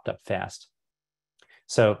website popped up fast.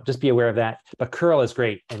 So just be aware of that. But curl is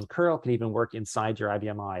great. And curl can even work inside your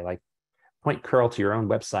IBM, like point curl to your own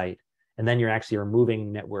website, and then you're actually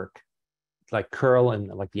removing network, like curl and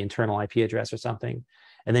like the internal IP address or something.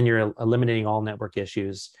 And then you're eliminating all network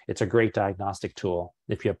issues. It's a great diagnostic tool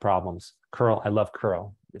if you have problems. Curl, I love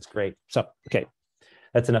curl. It's great. So, okay,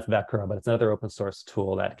 that's enough about curl, but it's another open source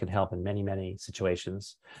tool that can help in many, many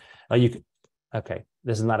situations. Okay,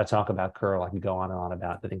 this is not a talk about curl. I can go on and on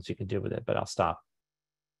about the things you can do with it, but I'll stop.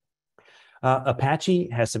 Apache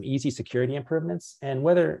has some easy security improvements, and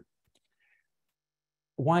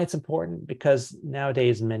why it's important, because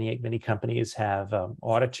nowadays many companies have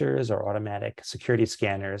auditors or automatic security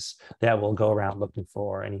scanners that will go around looking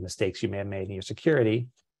for any mistakes you may have made in your security,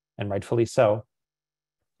 and rightfully so.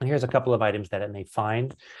 And here's a couple of items that it may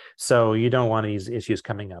find. So you don't want these issues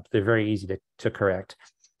coming up. They're very easy to correct.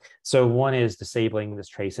 So one is disabling this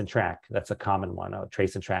trace and track. That's a common one.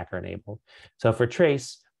 Trace and track are enabled. So for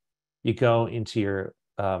trace, you go into your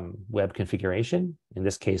web configuration. In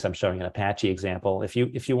this case, I'm showing an Apache example. If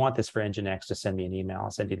you want this for Nginx, just send me an email.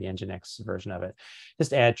 I'll send you the Nginx version of it.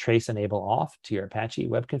 Just add trace enable off to your Apache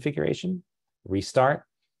web configuration. restart.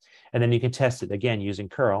 And then you can test it again using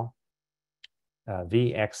curl,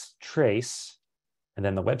 vxtrace, and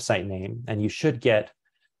then the website name, and you should get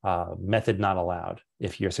method not allowed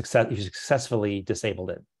if you successfully disabled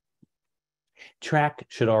it. Track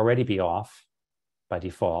should already be off by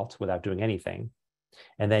default without doing anything.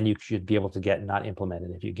 And then you should be able to get not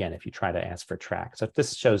implemented if you try to ask for track. So if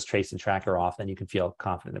this shows trace and track are off, then you can feel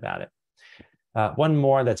confident about it. One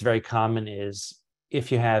more that's very common is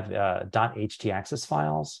if you have .htaccess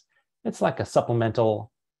files, it's like a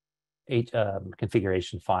supplemental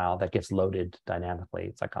configuration file that gets loaded dynamically.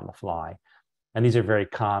 It's like on the fly. And these are very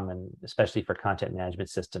common, especially for content management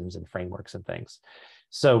systems and frameworks and things.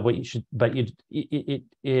 So what you should, but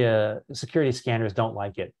security scanners don't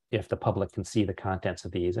like it if the public can see the contents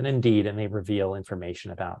of these. And indeed, it may reveal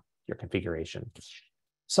information about your configuration.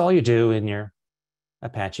 So all you do in your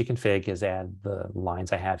Apache config is add the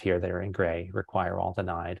lines I have here that are in gray, require all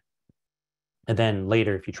denied. And then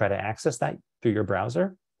later, if you try to access that through your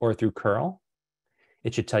browser or through curl,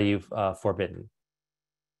 it should tell you forbidden.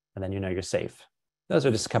 And then you know you're safe. Those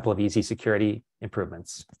are just a couple of easy security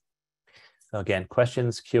improvements. So again,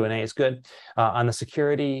 questions, Q&A is good. On the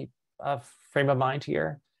security frame of mind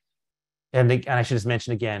here, and I should just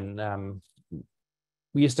mention again,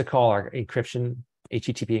 we used to call our encryption,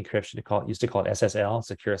 HTTP encryption, used to call it SSL,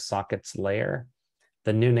 Secure Sockets Layer.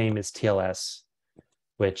 The new name is TLS,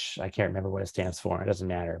 which I can't remember what it stands for. It doesn't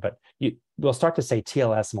matter, but we'll start to say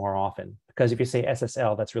TLS more often, because if you say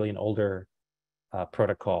SSL, that's really an older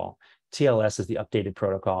protocol. TLS is the updated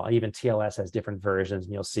protocol. Even TLS has different versions,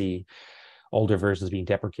 and you'll see older versions being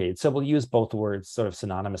deprecated. So we'll use both words sort of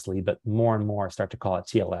synonymously, but more and more start to call it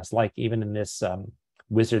TLS, like even in this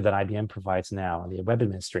wizard that IBM provides now, the web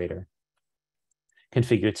administrator,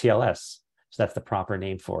 configure TLS. So that's the proper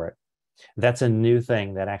name for it. That's a new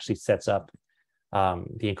thing that actually sets up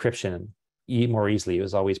the encryption more easily. It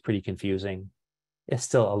was always pretty confusing. It's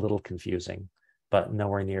still a little confusing, but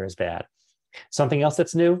nowhere near as bad. Something else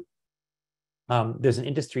that's new, there's an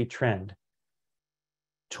industry trend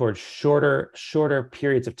towards shorter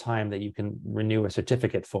periods of time that you can renew a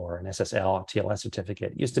certificate for, an SSL, TLS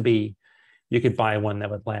certificate. It used to be you could buy one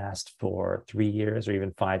that would last for 3 years or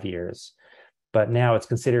even 5 years. But now it's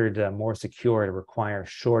considered more secure to require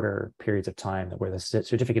shorter periods of time where the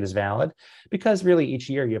certificate is valid, because really each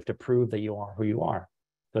year you have to prove that you are who you are.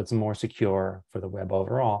 So it's more secure for the web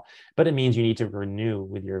overall, but it means you need to renew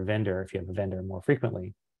with your vendor if you have a vendor more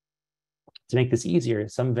frequently. To make this easier,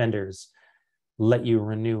 some vendors let you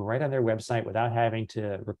renew right on their website without having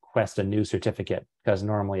to request a new certificate, because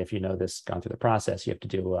normally, if you know this, gone through the process, you have to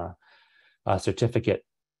do a certificate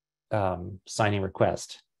signing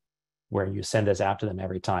request where you send this out to them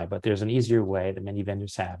every time. But there's an easier way that many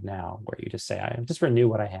vendors have now where you just say, I just renew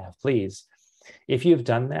what I have, please. If you've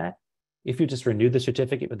done that, if you just renew the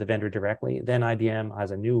certificate with the vendor directly, then IBM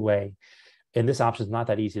has a new way. And this option is not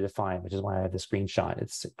that easy to find, which is why I have the screenshot.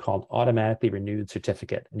 It's called automatically renewed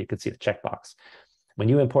certificate. And you can see the checkbox. When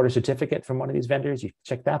you import a certificate from one of these vendors, you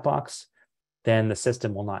check that box, then the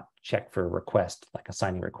system will not check for a request, like a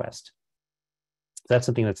signing request. That's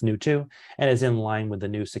something that's new too, and is in line with the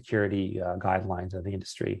new security guidelines of the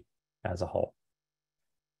industry as a whole.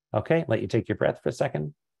 Okay, let you take your breath for a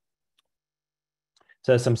second.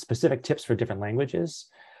 So some specific tips for different languages.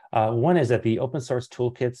 One is that the open source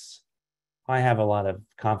toolkits, I have a lot of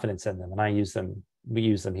confidence in them, and I use them. We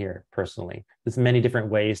use them here personally. There's many different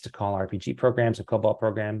ways to call RPG programs and COBOL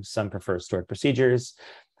programs. Some prefer stored procedures.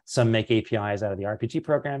 Some make APIs out of the RPG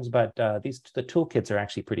programs, but the toolkits are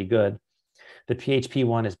actually pretty good. The PHP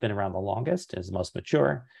one has been around the longest, is the most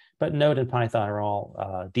mature, but Node and Python are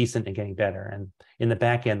all decent and getting better. And in the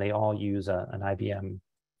back end, they all use an IBM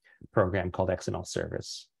program called XML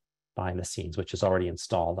Service behind the scenes, which is already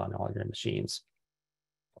installed on all your machines.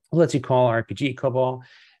 It lets you call RPG, COBOL,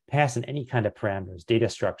 pass in any kind of parameters, data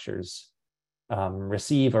structures,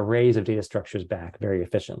 receive arrays of data structures back very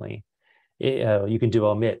efficiently. You can do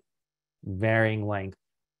omit, varying length,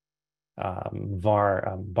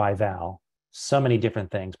 var, by val, so many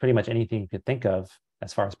different things, pretty much anything you could think of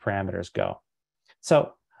as far as parameters go.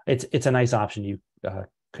 So it's a nice option you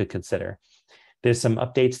could consider. There's some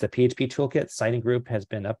updates to the PHP toolkit. Seiden Group has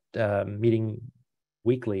been meeting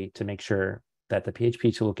weekly to make sure that the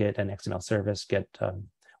PHP toolkit and XML service get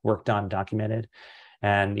worked on, documented.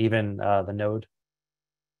 And even the Node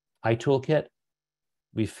iToolkit,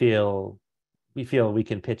 we feel we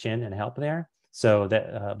can pitch in and help there. So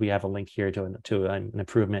that we have a link here to an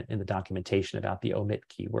improvement in the documentation about the omit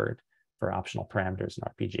keyword for optional parameters in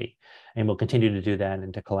RPG. And we'll continue to do that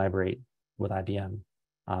and to collaborate with IBM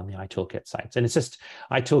on the iToolkit sites. And it's just,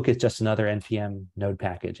 iToolkit is just another NPM node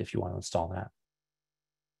package if you want to install that.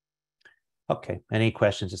 Okay, any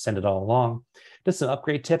questions, just send it all along. Just some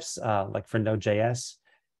upgrade tips, like for Node.js.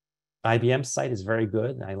 IBM's site is very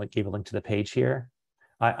good. I gave a link to the page here.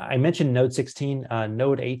 I mentioned Node 16.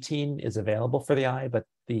 Node 18 is available for the I, but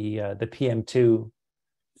the PM2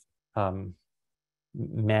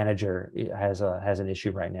 manager has an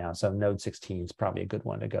issue right now. So Node 16 is probably a good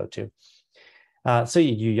one to go to. So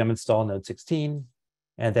you yum install Node 16,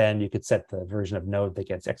 and then you could set the version of Node that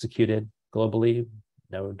gets executed globally,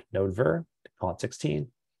 node ver, call it 16.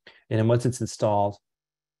 And then once it's installed,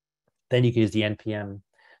 then you can use the npm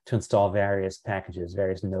to install various packages,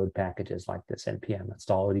 various node packages like this. Npm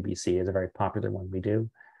install ODBC is a very popular one we do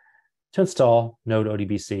to install node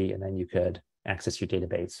ODBC, and then you could access your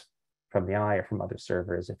database from the I or from other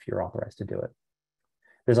servers if you're authorized to do it.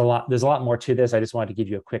 There's a lot more to this. I just wanted to give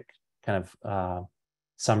you a quick kind of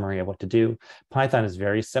summary of what to do. Python is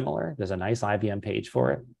very similar. There's a nice IBM page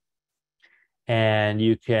for it. And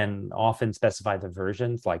you can often specify the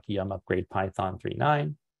versions like yum upgrade Python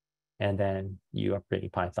 3.9, and then you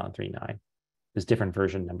upgrade Python 3.9. There's different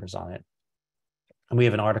version numbers on it. And we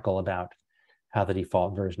have an article about how the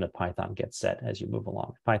default version of Python gets set as you move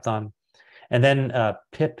along Python. And then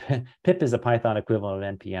pip is the Python equivalent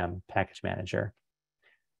of npm package manager.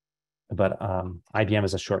 But IBM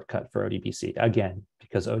is a shortcut for ODBC, again,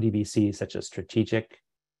 because ODBC is such a strategic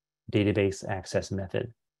database access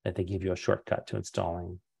method that they give you a shortcut to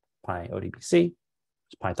installing PyODBC.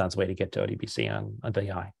 It's Python's way to get to ODBC on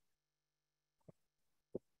the I.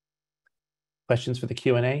 Questions for the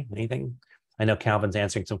Q&A? Anything? I know Calvin's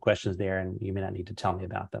answering some questions there, and you may not need to tell me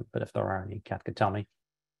about them, but if there are any, Kath could tell me.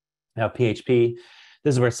 Now, PHP,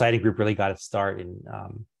 this is where Seiden Group really got its start in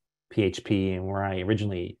PHP, and where I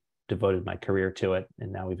originally devoted my career to it,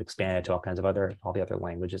 and now we've expanded to all the other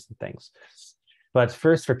languages and things. But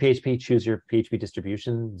first, for PHP, choose your PHP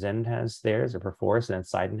distribution. Zen has theirs, or Perforce, and then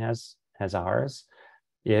Seiden has ours.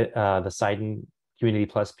 The Seiden Community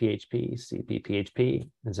Plus PHP, CP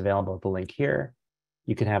is available at the link here.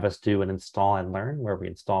 You can have us do an install and learn, where we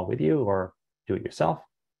install with you, or do it yourself.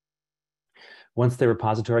 Once the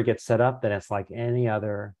repository gets set up, then it's like any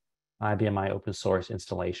other IBM I open source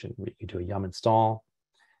installation. You can do a yum install,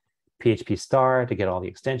 PHP star to get all the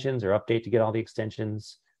extensions, or update to get all the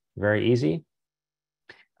extensions. Very easy.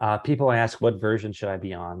 People ask, what version should I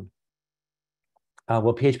be on?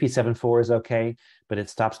 Well, PHP 7.4 is okay, but it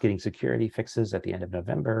stops getting security fixes at the end of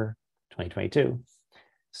November 2022.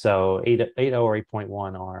 So 8.0 or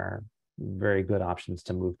 8.1 are very good options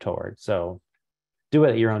to move toward. So do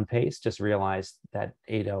it at your own pace. Just realize that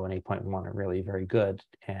 8.0 and 8.1 are really very good,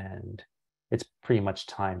 and it's pretty much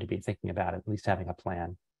time to be thinking about it, at least having a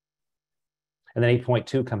plan. And then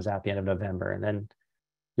 8.2 comes out at the end of November, and then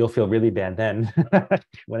you'll feel really bad then.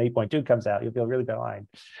 When 8.2 comes out, you'll feel really behind.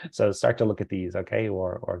 So start to look at these, okay?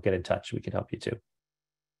 Or get in touch. We can help you too.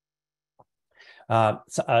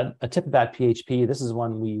 So a tip about PHP, this is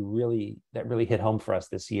one that really hit home for us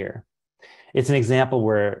this year. It's an example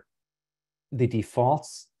where the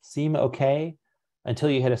defaults seem okay until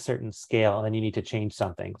you hit a certain scale, and then you need to change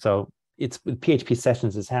something. So it's with PHP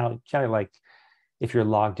sessions is how kind of like, if you're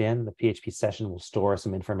logged in, the PHP session will store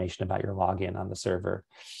some information about your login on the server.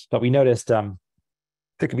 But we noticed there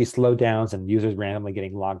could be slowdowns and users randomly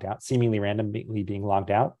getting logged out, seemingly randomly being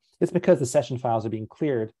logged out. It's because the session files are being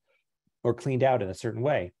cleared or cleaned out in a certain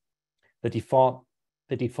way. The default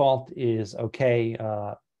is okay,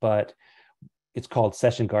 but it's called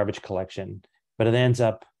session garbage collection, but it ends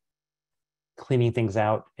up cleaning things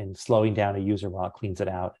out and slowing down a user while it cleans it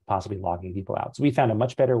out, possibly logging people out. So we found a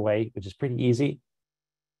much better way, which is pretty easy.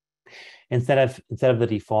 Instead of the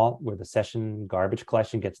default where the session garbage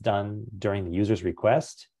collection gets done during the user's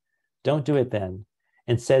request, don't do it then.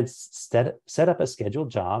 Instead, set up a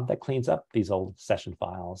scheduled job that cleans up these old session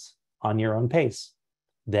files on your own pace.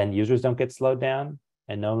 Then users don't get slowed down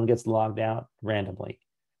and no one gets logged out randomly.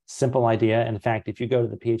 Simple idea. In fact, if you go to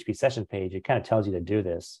the PHP session page, it kind of tells you to do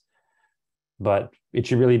this, but it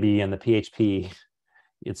should really be in the PHP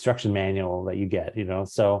instruction manual that you get,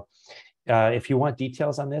 So if you want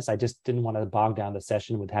details on this, I just didn't want to bog down the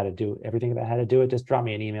session with how to do everything about how to do it. Just drop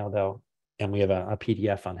me an email though, and we have a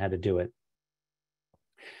PDF on how to do it.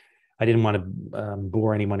 I didn't want to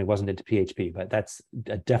bore anyone who wasn't into PHP, but that's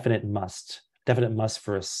a definite must. Definite must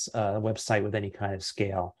for a website with any kind of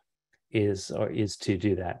scale is to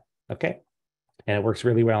do that. Okay, and it works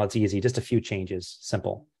really well. It's easy. Just a few changes.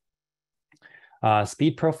 Simple.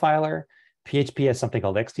 Speed profiler. PHP has something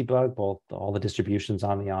called Xdebug. All the distributions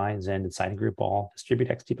on the I, Zen, and Seiden Group all distribute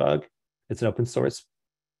Xdebug. It's an open source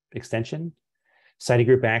extension. Seiden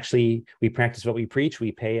Group, actually, we practice what we preach.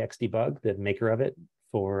 We pay XDebug, the maker of it,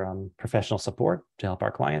 for professional support to help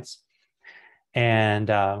our clients.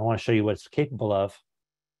 And I want to show you what it's capable of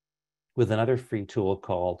with another free tool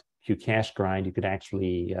called QCacheGrind. You could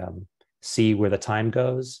actually see where the time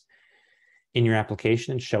goes in your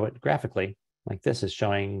application and show it graphically. Like this is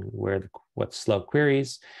showing what slow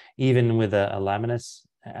queries. Even with a Laminas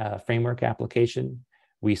framework application,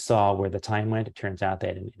 we saw where the time went. It turns out they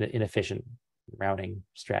had an inefficient routing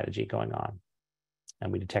strategy going on.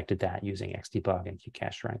 And we detected that using XDebug and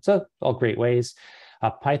QCacheGrind. So all great ways.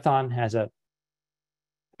 Python has a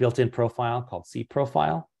built-in profile called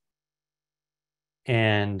cProfile.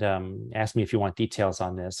 And ask me if you want details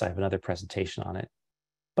on this. I have another presentation on it.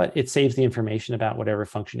 But it saves the information about whatever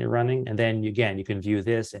function you're running. And then again, you can view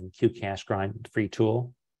this in QCacheGrind free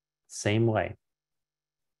tool. Same way.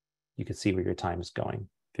 You can see where your time is going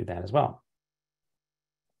through that as well.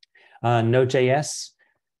 Node.js,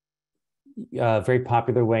 a very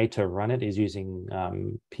popular way to run it is using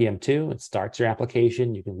PM2. It starts your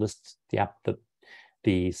application. You can list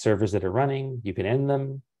the servers that are running. You can end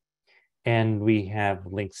them. And we have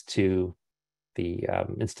links to the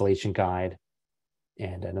installation guide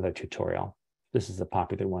and another tutorial. This is a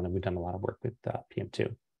popular one, and we've done a lot of work with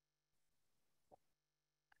PM2.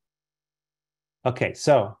 Okay,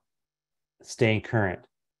 so staying current.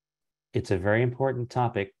 It's a very important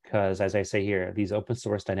topic because, as I say here, these open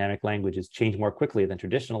source dynamic languages change more quickly than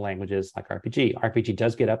traditional languages like RPG. RPG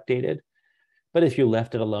does get updated, but if you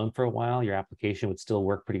left it alone for a while, your application would still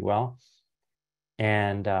work pretty well.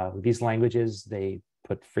 And with these languages, they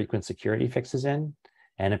put frequent security fixes in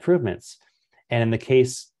and improvements. And in the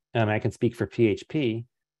case, I can speak for PHP,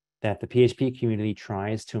 that the PHP community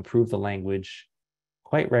tries to improve the language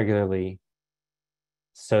quite regularly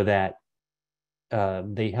so that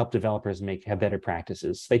they help developers have better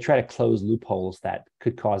practices. They try to close loopholes that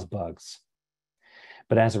could cause bugs.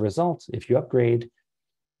 But as a result, if you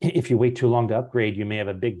wait too long to upgrade, you may have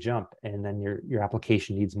a big jump, and then your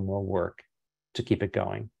application needs more work to keep it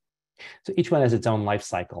going. So each one has its own life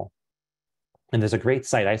cycle. And there's a great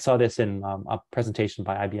site. I saw this in a presentation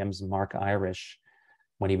by IBM's Mark Irish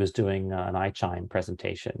when he was doing an iChime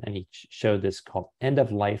presentation. And he showed this called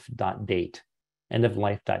endoflife.date,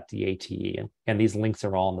 endoflife.date. And these links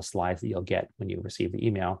are all in the slides that you'll get when you receive the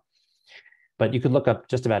email. But you could look up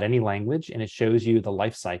just about any language, and it shows you the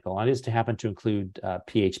life cycle. And it just happened to include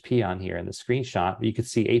PHP on here in the screenshot. But you could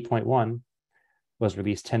see 8.1 was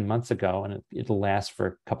released 10 months ago, and it'll last for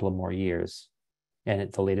a couple of more years. And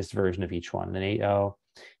it's the latest version of each one. And 8.0,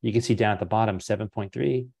 you can see down at the bottom,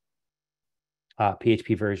 7.3,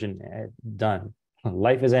 PHP version done.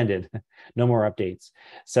 Life has ended. No more updates.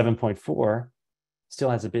 7.4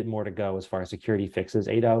 still has a bit more to go as far as security fixes.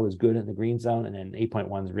 8.0 is good in the green zone, and then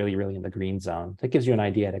 8.1 is really, really in the green zone. That gives you an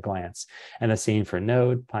idea at a glance. And the same for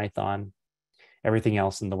Node, Python, everything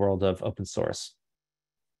else in the world of open source.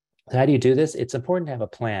 So how do you do this? It's important to have a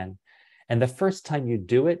plan. And the first time you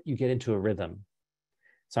do it, you get into a rhythm.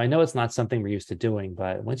 So I know it's not something we're used to doing,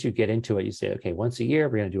 but once you get into it, you say, okay, once a year,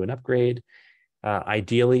 we're going to do an upgrade.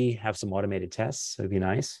 Ideally, have some automated tests. It would be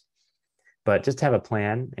nice. But just have a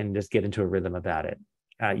plan and just get into a rhythm about it.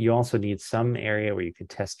 You also need some area where you can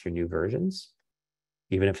test your new versions,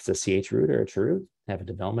 even if it's a CH root or a chroot. Have a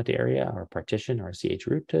development area or a partition or a CH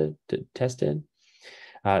root to test in.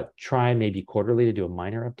 Try maybe quarterly to do a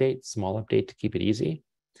minor update, small update to keep it easy,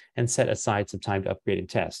 and set aside some time to upgrade and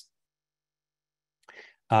test.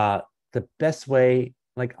 The best way,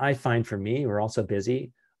 like I find for me, we're also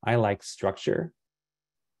busy. I like structure.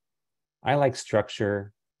 I like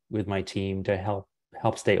structure with my team to help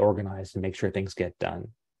stay organized and make sure things get done.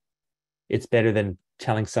 It's better than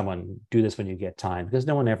telling someone, do this when you get time, because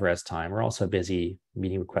no one ever has time. We're also busy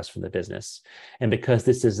meeting requests from the business. And because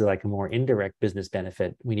this is like a more indirect business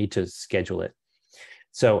benefit, we need to schedule it.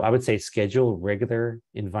 So I would say schedule regular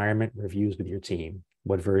environment reviews with your team.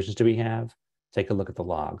 What versions do we have? Take a look at the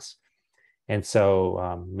logs. And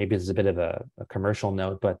so maybe this is a bit of a commercial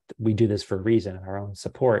note, but we do this for a reason. Our own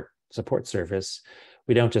support service,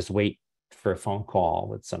 we don't just wait for a phone call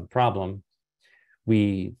with some problem.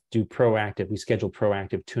 We schedule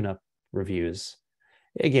proactive tune-up reviews.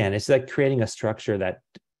 Again, it's like creating a structure that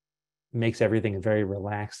makes everything a very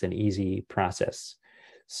relaxed and easy process.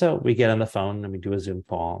 So we get on the phone and we do a Zoom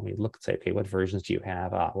call and we look and say, okay, what versions do you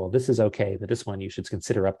have? Well, this is okay, but this one you should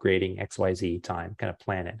consider upgrading XYZ time, kind of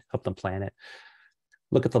plan it, help them plan it.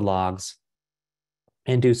 Look at the logs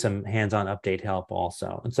and do some hands-on update help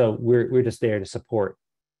also. And so we're just there to support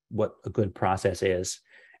what a good process is.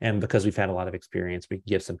 And because we've had a lot of experience, we can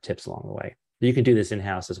give some tips along the way. You can do this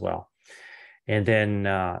in-house as well. And then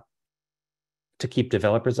to keep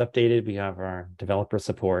developers updated, we have our developer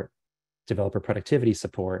support, developer productivity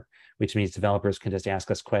support, which means developers can just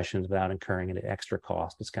ask us questions without incurring an extra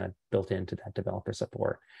cost. It's kind of built into that developer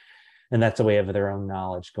support. And that's a way of their own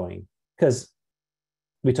knowledge going, because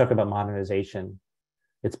we talk about modernization.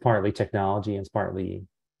 It's partly technology and it's partly,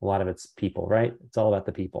 a lot of it's people, right? It's all about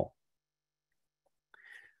the people.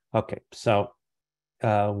 Okay, so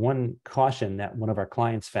one caution that one of our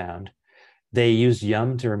clients found, they used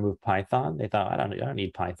Yum to remove Python. They thought, I don't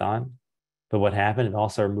need Python. But what happened, it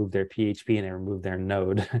also removed their PHP and they removed their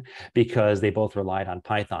Node because they both relied on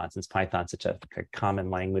Python, since Python's such a common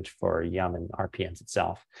language for Yum and RPMs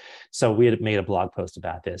itself. So we had made a blog post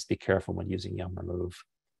about this. Be careful when using Yum remove.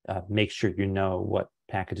 Make sure you know what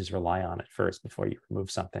packages rely on it first before you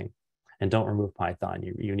remove something. And don't remove Python.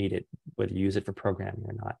 You need it, whether you use it for programming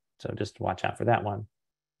or not. So just watch out for that one.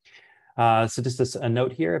 So just a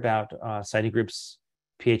note here about Seiden Group's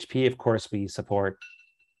PHP. Of course, we support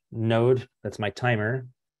Node. That's my timer,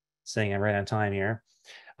 saying I'm right on time here.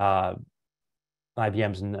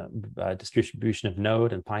 IBM's distribution of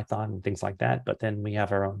Node and Python and things like that. But then we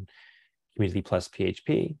have our own Community Plus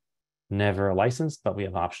PHP. Never licensed, but we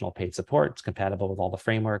have optional paid support. It's compatible with all the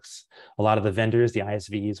frameworks. A lot of the vendors, the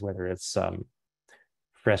ISVs, whether it's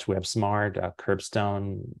Fresh Web Smart,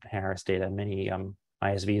 Curbstone, Harris Data, many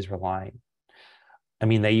ISVs rely. I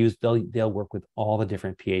mean, they'll work with all the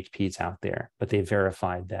different PHPs out there, but they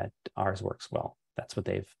verified that ours works well. That's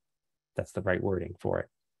the right wording for it.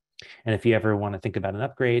 And if you ever want to think about an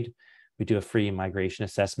upgrade, we do a free migration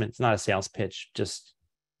assessment. It's not a sales pitch, just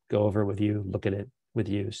go over with you, look at it with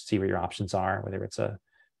you, see what your options are, whether it's a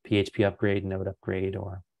PHP upgrade, Node upgrade,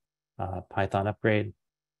 or Python upgrade.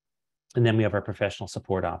 And then we have our professional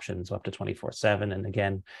support options up to 24/7. And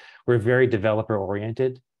again, we're very developer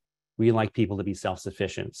oriented. We like people to be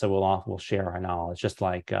self-sufficient. So we'll share our knowledge, just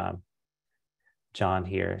like Jon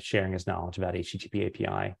here sharing his knowledge about HTTP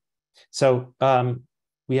API. So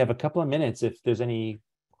we have a couple of minutes. If there's any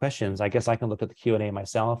questions, I guess I can look at the Q&A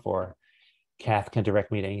myself, or Kath can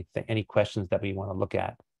direct me to any questions that we want to look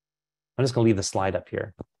at. I'm just going to leave the slide up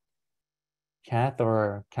here. Kath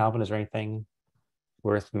or Calvin, is there anything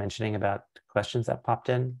worth mentioning about questions that popped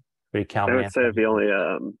in? Or Calvin, I would say the only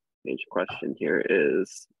major question here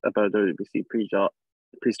is about ODBC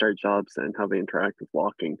pre-start jobs and how they interact with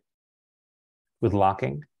locking. With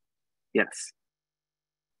locking? Yes.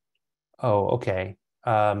 Oh, okay.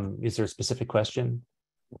 Is there a specific question?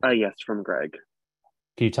 Yes, from Greg.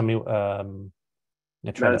 Can you tell me? That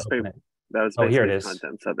was oh, here it the is.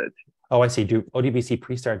 contents of it. Oh, I see. Do ODBC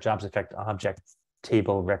pre-start jobs affect object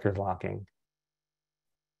table record locking?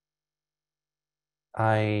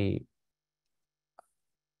 I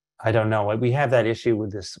don't know. We have that issue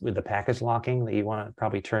with the package locking that you want to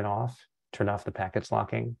probably turn off the package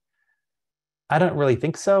locking. I don't really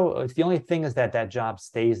think so. The only thing is that job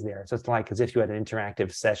stays there. So it's like as if you had an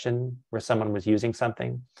interactive session where someone was using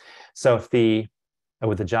something. So if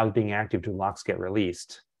with the job being active, do locks get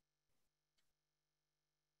released?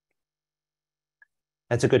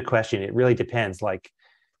 That's a good question. It really depends. Like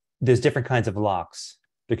there's different kinds of locks.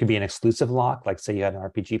 There could be an exclusive lock, like say you had an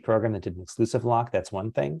RPG program that did an exclusive lock. That's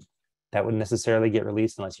one thing. That wouldn't necessarily get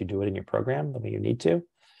released unless you do it in your program the way you need to.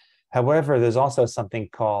 However, there's also something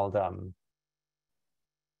called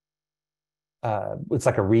it's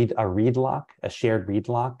like a read lock, a shared read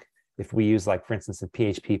lock. If we use, like, for instance, the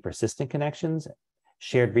PHP persistent connections,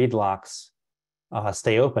 shared read locks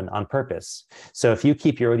stay open on purpose. So if you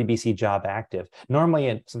keep your ODBC job active,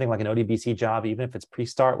 normally something like an ODBC job, even if it's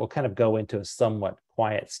pre-start, will kind of go into a somewhat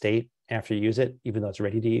quiet state after you use it, even though it's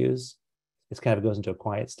ready to use. It kind of goes into a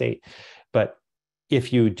quiet state. But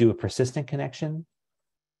if you do a persistent connection,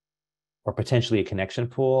 or potentially a connection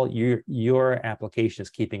pool, your application is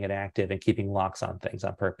keeping it active and keeping locks on things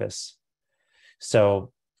on purpose.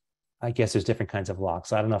 So I guess there's different kinds of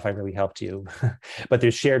locks. I don't know if I really helped you, but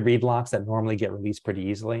there's shared read locks that normally get released pretty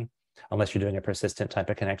easily, unless you're doing a persistent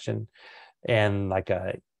type of connection. And like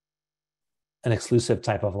an exclusive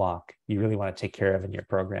type of lock, you really want to take care of in your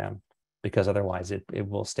program, because otherwise it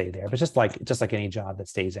will stay there. But just like any job that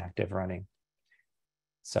stays active running.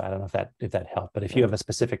 So I don't know if that helped, but if you have a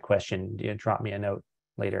specific question, drop me a note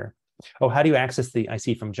later. Oh, how do you access I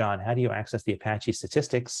see from Jon, how do you access the Apache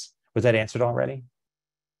statistics? Was that answered already?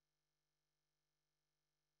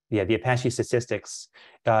 Yeah, the Apache statistics,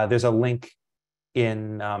 there's a link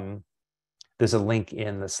in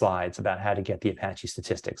the slides about how to get the Apache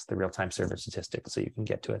statistics, the real-time server statistics, so you can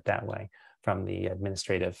get to it that way from the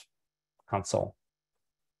administrative console.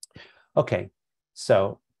 Okay,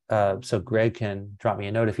 so Greg can drop me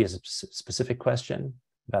a note if he has a specific question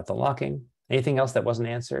about the locking. Anything else that wasn't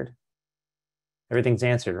answered? Everything's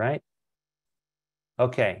answered, right?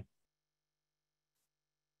 Okay.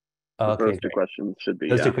 Okay, those two great. questions should be,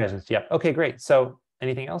 Those two questions, yeah. Okay, great. So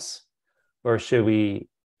anything else? Or should we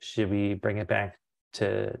bring it back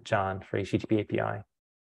to Jon for HTTP API?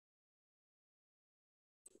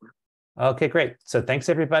 Okay, great. So thanks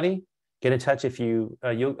everybody. Get in touch if you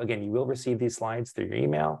you will receive these slides through your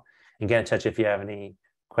email, and get in touch if you have any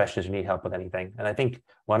questions or need help with anything. And I think,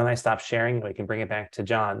 why don't I stop sharing? We can bring it back to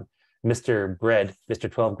Jon, Mr. Bread,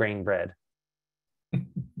 Mr. 12 grain bread.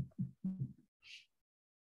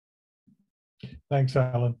 Thanks,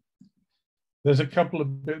 Alan. There's a couple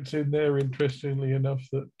of bits in there, interestingly enough,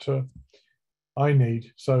 that I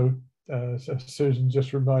need. So Susan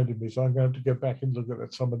just reminded me, so I'm going to have to go back and look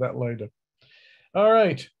at some of that later. All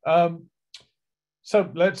right.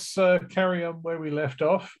 So let's carry on where we left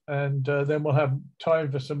off, and then we'll have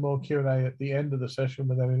time for some more Q&A at the end of the session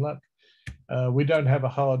with any luck. We don't have a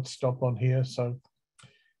hard stop on here, so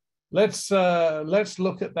let's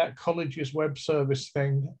look at that college's web service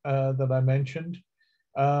thing that I mentioned.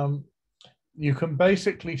 You can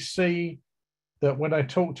basically see that when I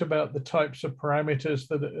talked about the types of parameters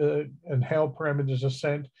that and how parameters are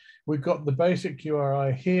sent, we've got the basic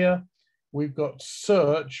URI here. We've got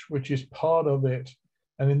search, which is part of it.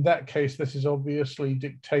 And in that case, this is obviously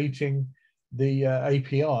dictating the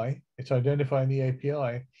API. It's identifying the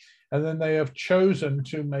API. And then they have chosen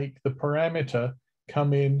to make the parameter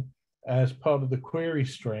come in as part of the query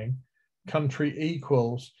string, country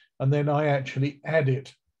equals, and then I actually add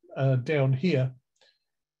it down here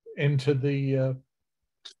into the,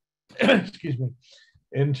 excuse me,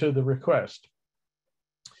 into the request.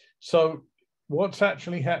 So what's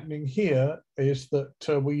actually happening here is that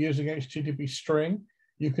we're using HTTP string.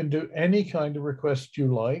 You can do any kind of request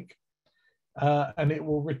you like, and it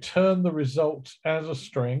will return the results as a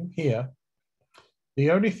string here.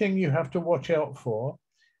 The only thing you have to watch out for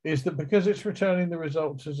is that because it's returning the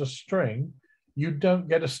results as a string, you don't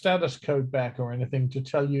get a status code back or anything to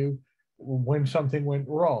tell you when something went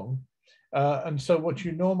wrong. And so what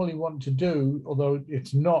you normally want to do, although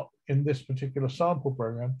it's not in this particular sample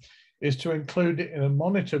program, is to include it in a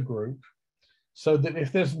monitor group so that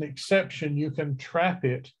if there's an exception, you can trap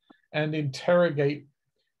it and interrogate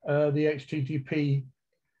the HTTP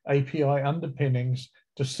API underpinnings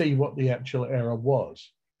to see what the actual error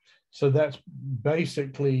was. So that's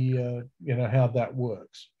basically, you know, how that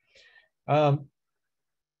works.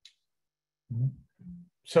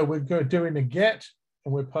 So we're doing a get,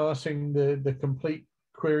 and we're passing the complete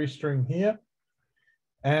query string here.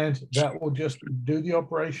 And that will just do the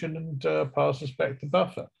operation and pass us back the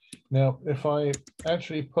buffer. Now, if I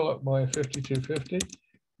actually pull up my 5250,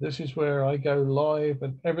 this is where I go live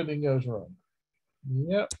and everything goes wrong.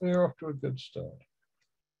 Yep, we're off to a good start.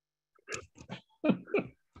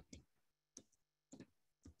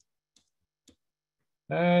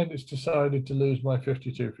 And it's decided to lose my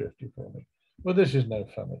 5250 for me. Well, this is no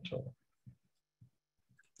fun at all.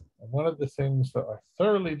 And one of the things that I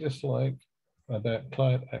thoroughly dislike about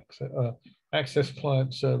client access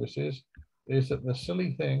client services is that the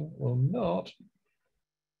silly thing will not.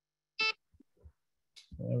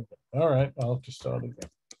 All right, I'll have to start again.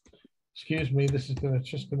 Excuse me, this is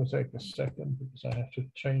just going to take a second because I have to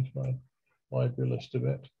change my library list a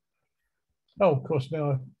bit. Oh, of course,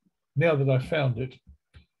 now that I found it.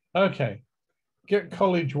 Okay, get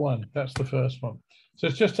college one. That's the first one. So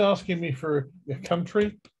it's just asking me for a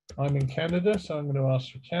country. I'm in Canada, so I'm going to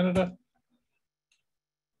ask for Canada. It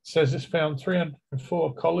says it's found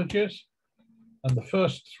 304 colleges, and the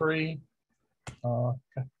first three are,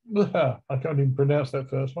 I can't even pronounce that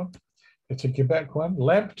first one. It's a Quebec one,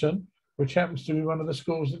 Lambton, which happens to be one of the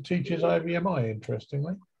schools that teaches IBM,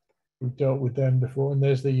 interestingly. We've dealt with them before, and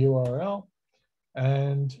there's the URL,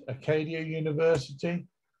 and Acadia University,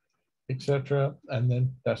 etc. And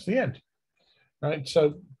then that's the end, right?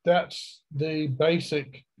 So that's the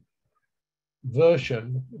basic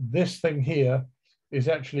version. This thing here is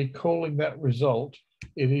actually calling that result.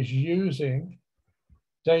 It is using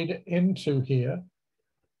data into here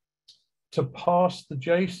to pass the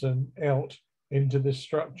JSON out into this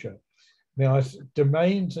structure. Now, as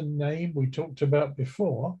domains and name we talked about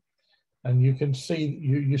before, and you can see,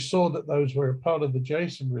 you saw that those were a part of the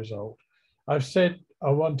JSON result. I've said I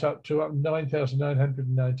want up to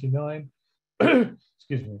 9,999. Excuse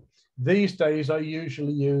me. These days, I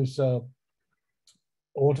usually use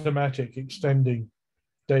automatic extending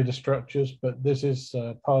data structures, but this is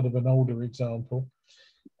part of an older example.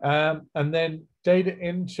 And then data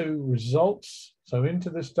into results. So into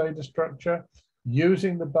this data structure,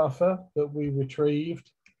 using the buffer that we retrieved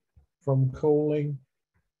from calling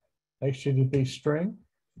HTTP string.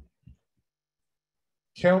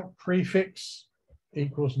 count prefix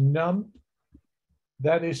equals none.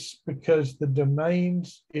 That is because the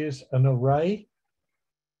domains is an array.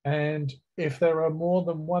 And if there are more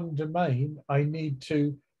than one domain, I need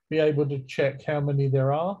to be able to check how many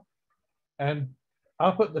there are. And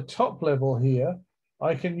up at the top level here,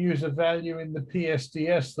 I can use a value in the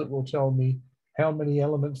PSDS that will tell me how many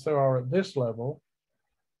elements there are at this level.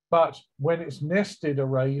 But when it's nested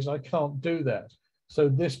arrays, I can't do that. So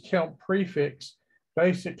this count prefix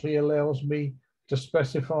basically allows me to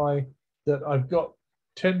specify that I've got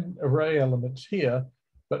 10 array elements here,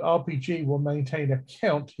 but RPG will maintain a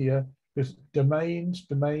count here because domains,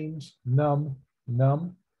 num,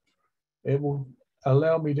 num. It will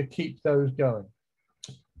allow me to keep those going.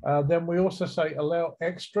 Then we also say allow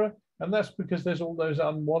extra, and that's because there's all those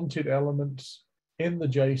unwanted elements in the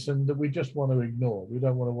JSON that we just want to ignore. We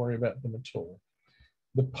don't want to worry about them at all.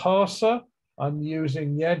 The parser, I'm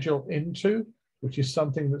using YAGL into, which is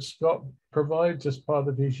something that Scott provides as part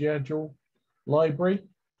of his YAGL library.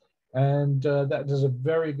 And that does a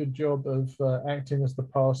very good job of acting as the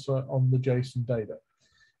parser on the JSON data.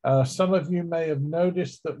 Some of you may have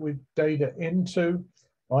noticed that with data into,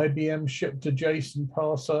 IBM shipped a JSON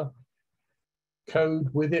parser code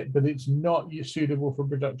with it, but it's not suitable for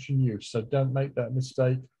production use. So don't make that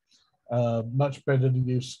mistake. Much better to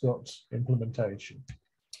use Scott's implementation.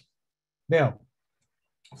 Now,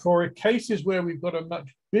 for cases where we've got a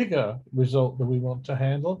much bigger result that we want to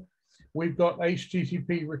handle, we've got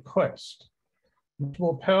HTTP request, much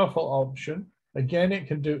more powerful option. Again, it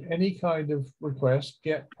can do any kind of request,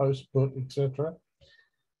 get, post, put, etc.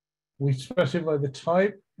 We specify the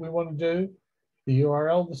type we want to do, the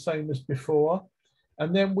URL the same as before,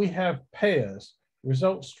 and then we have pairs,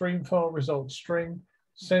 result stream file, result string,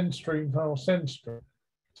 send stream file, send string.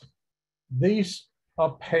 These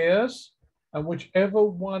are pairs, and whichever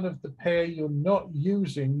one of the pair you're not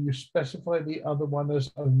using, you specify the other one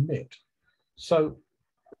as omit. So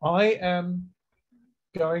I am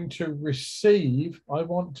going to receive, I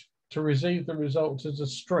want to receive the results as a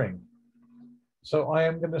string. So I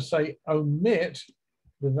am going to say omit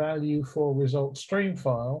the value for result stream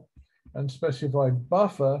file and specify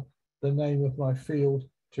buffer the name of my field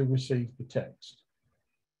to receive the text.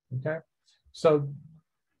 Okay, so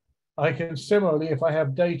I can similarly, if I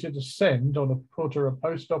have data to send on a put or a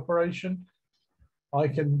post operation, I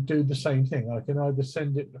can do the same thing. I can either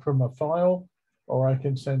send it from a file or I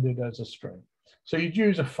can send it as a string. So you'd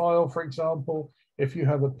use a file, for example, if you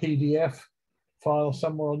have a PDF file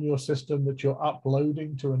somewhere on your system that you're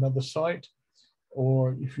uploading to another site,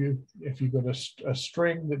 or if you've got a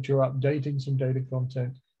string that you're updating some data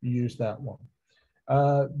content, you use that one.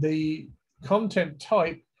 The content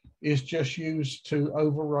type is just used to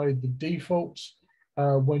override the defaults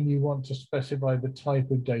when you want to specify the type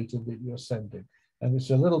of data that you're sending. And it's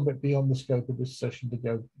a little bit beyond the scope of this session to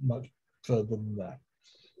go much further than that.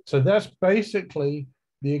 So that's basically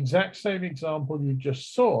the exact same example you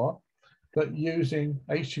just saw, but using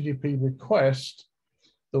HTTP request.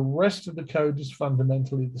 The rest of the code is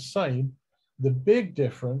fundamentally the same. The big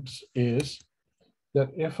difference is that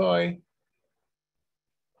if I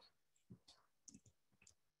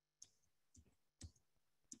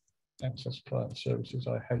access client services,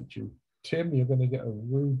 I hate you. Tim, you're going to get a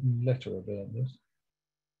rude letter about this.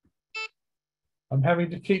 I'm having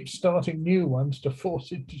to keep starting new ones to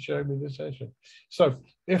force it to show me the session. So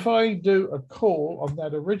if I do a call on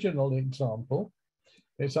that original example,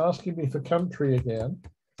 it's asking me for country again.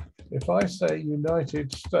 If I say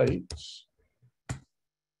United States,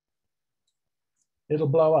 it'll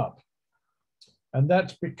blow up. And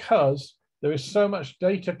that's because there is so much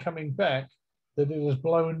data coming back that it has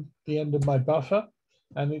blown the end of my buffer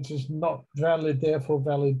and it is not valid, therefore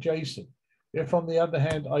valid JSON. If on the other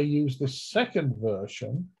hand, I use the second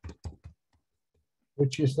version,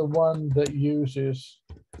 which is the one that uses,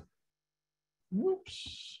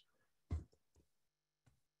 whoops,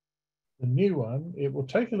 the new one, it will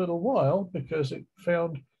take a little while because it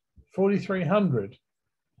found 4,300.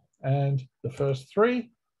 And the first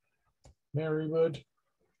three, Marywood,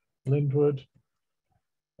 Lindwood,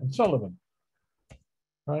 and Sullivan,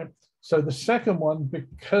 right? So the second one,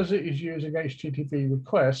 because it is using HTTP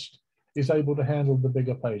request, is able to handle the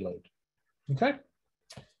bigger payload, okay?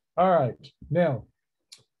 All right, now,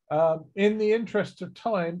 in the interest of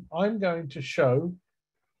time, I'm going to show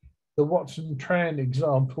the Watson-Tran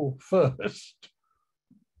example first,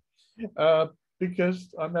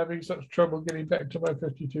 because I'm having such trouble getting back to my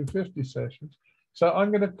 5250 sessions. So I'm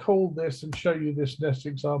going to call this and show you this next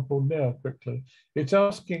example now quickly. It's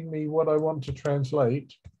asking me what I want to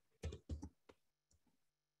translate.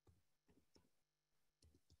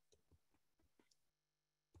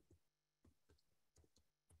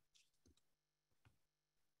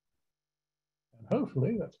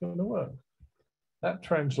 hopefully that's going to work. That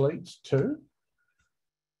translates to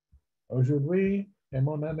aujourd'hui est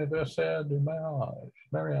mon anniversaire du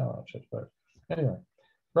mariage, I suppose. Anyway,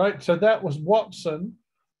 right, so that was Watson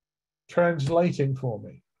translating for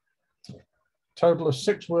me. Total of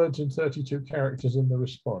 6 words and 32 characters in the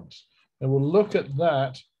response. And we'll look at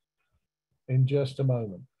that in just a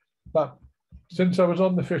moment. But since I was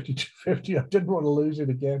on the 5250, I didn't want to lose it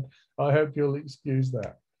again. I hope you'll excuse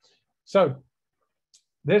that. So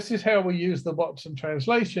this is how we use the Watson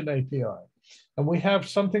Translation API. And we have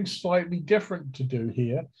something slightly different to do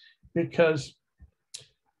here because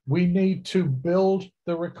we need to build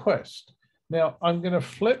the request. Now, I'm going to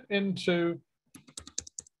flip into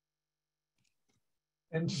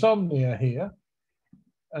Insomnia here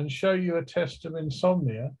and show you a test of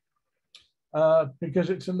Insomnia because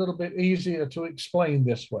it's a little bit easier to explain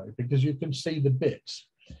this way because you can see the bits.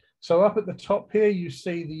 So up at the top here, you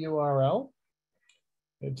see the URL.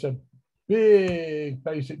 It's a big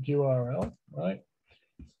basic URL, right?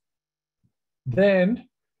 Then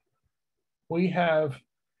we have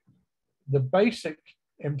the basic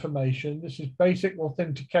information. This is basic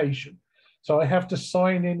authentication. So I have to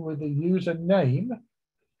sign in with a username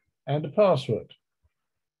and a password,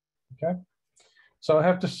 okay? So I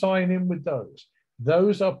have to sign in with those.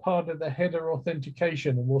 Those are part of the header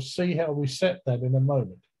authentication, and we'll see how we set that in a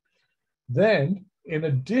moment. Then, in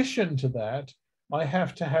addition to that, I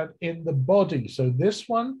have to have in the body. So this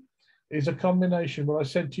one is a combination, what I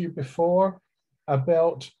said to you before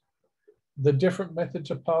about the different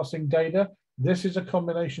methods of passing data. This is a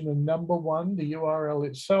combination of number 1, the URL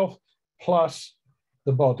itself, plus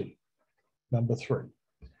the body, number 3.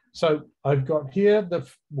 So I've got here,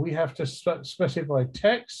 we have to specify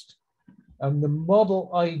text, and the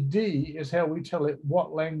model ID is how we tell it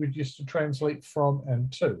what languages to translate from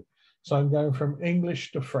and to. So I'm going from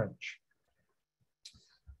English to French.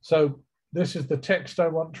 So this is the text I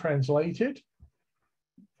want translated.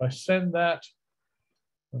 If I send that,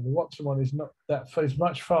 and the Watson one is not that is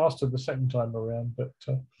much faster the second time around, but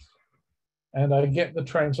and I get the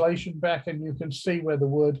translation back, and you can see where the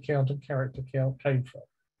word count and character count came from.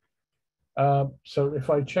 So if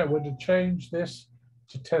I were to change this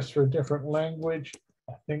to test for a different language,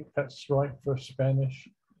 I think that's right for Spanish.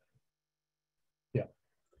 Yeah.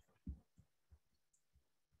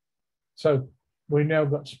 So we now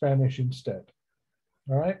got Spanish instead.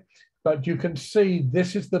 All right. But you can see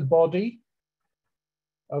this is the body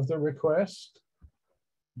of the request.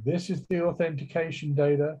 This is the authentication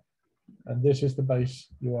data, and this is the base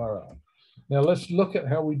URL. Now let's look at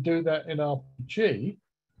how we do that in RPG.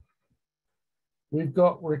 We've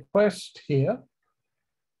got request here,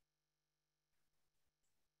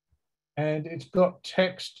 and it's got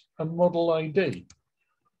text and model ID.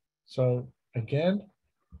 So again,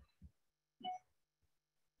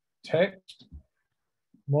 text,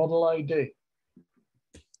 model ID.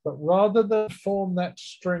 But rather than form that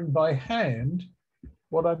string by hand,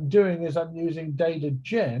 what I'm doing is I'm using data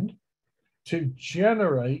gen to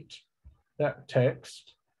generate that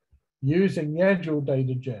text using the Agile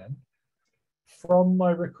data gen from my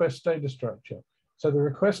request data structure. So the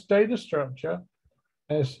request data structure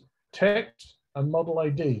has text and model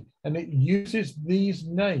ID, and it uses these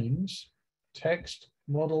names, text,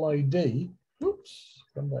 model ID, oops,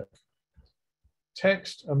 come back,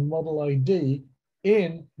 text and model ID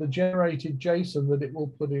in the generated JSON that it will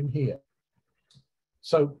put in here.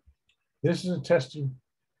 So this is a test of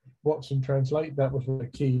Watson Translate. That was what I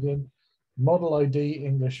keyed in. Model ID,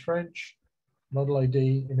 English, French. Model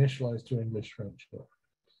ID initialized to English, French.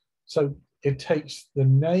 So it takes the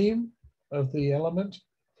name of the element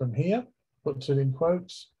from here, puts it in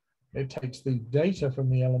quotes. It takes the data from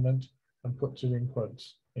the element and puts it in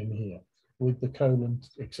quotes in here with the colon,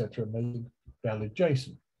 etc., made valid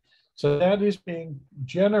JSON. So that is being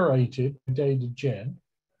generated by data gen.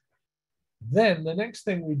 Then the next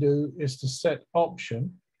thing we do is to set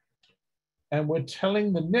option, and we're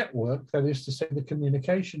telling the network, that is to say the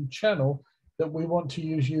communication channel, that we want to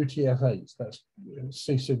use UTF-8. That's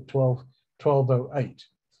CSID 1208.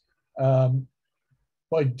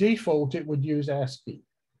 By default, it would use ASCII.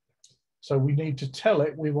 So we need to tell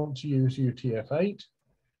it we want to use UTF-8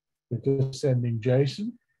 because it's sending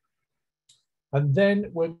JSON. And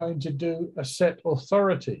then we're going to do a set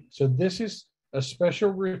authority. So this is a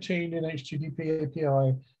special routine in HTTP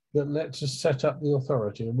API that lets us set up the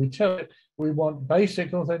authority. And we tell it we want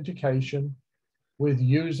basic authentication with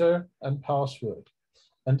user and password.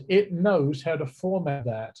 And it knows how to format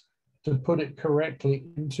that to put it correctly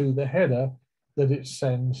into the header that it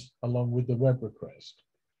sends along with the web request.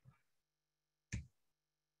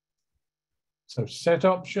 So set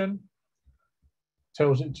option,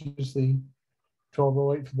 tells it to use the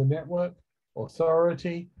 1208 for the network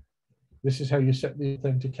authority. This is how you set the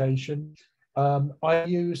authentication. I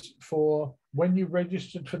used for when you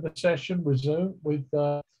registered for the session with Zoom, with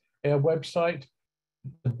our website,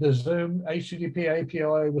 the Zoom HTTP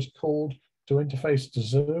API was called to interface to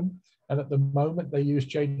Zoom. And at the moment they use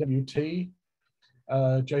JWT,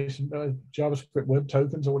 JSON, JavaScript Web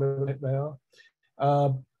Tokens or whatever they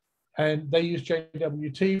are. And they use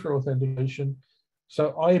JWT for authentication.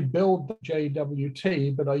 So I build the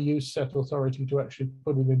JWT, but I use set authority to actually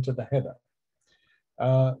put it into the header.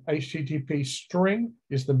 HTTP string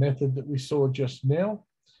is the method that we saw just now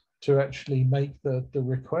to actually make the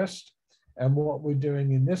request. And what we're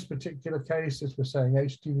doing in this particular case is we're saying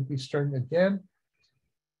HTTP string again,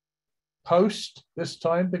 post this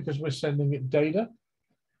time because we're sending it data,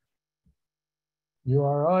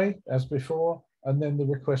 URI as before, and then the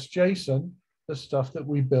request JSON, the stuff that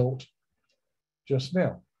we built just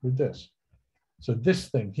now with this. So this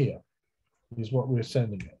thing here is what we're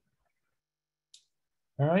sending it.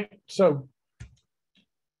 All right, so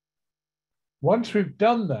once we've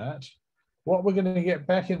done that, what we're going to get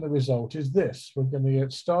back in the result is this. We're going to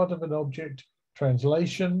get start of an object,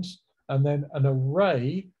 translations, and then an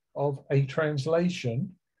array of a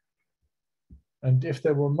translation. And if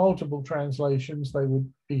there were multiple translations, they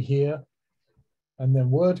would be here. And then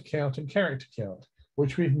word count and character count,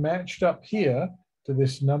 which we've matched up here to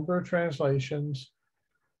this number of translations,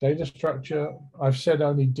 data structure. I've said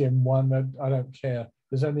only dim1, I don't care.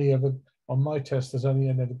 There's only ever, on my test, there's only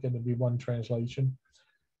ever going to be one translation.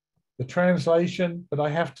 The translation, but I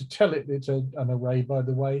have to tell it it's an array, by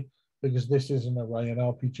the way, because this is an array and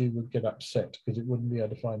RPG would get upset because it wouldn't be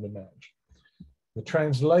able to find a match. The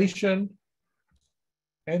translation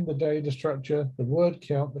and the data structure, the word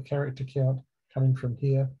count, the character count coming from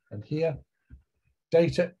here and here.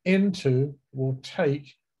 Data into will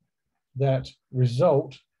take that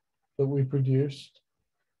result that we produced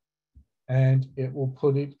and it will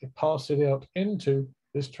pass it out into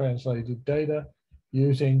this translated data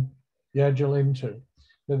using YAGL into.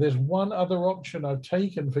 Now there's one other option I've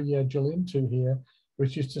taken for YAGL into here,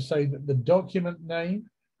 which is to say that the document name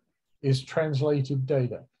is translated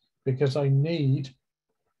data, because I need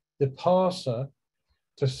the parser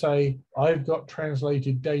to say, I've got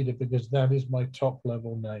translated data because that is my top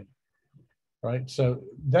level name, right? So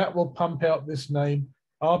that will pump out this name.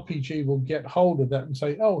 RPG will get hold of that and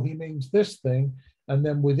say, oh, he means this thing. And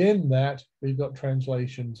then within that, we've got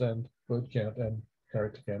translations and word count and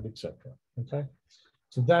character count, etc. Okay,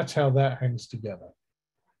 so that's how that hangs together.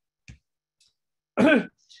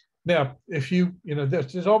 Now, if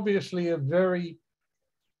there's obviously a very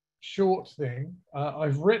short thing.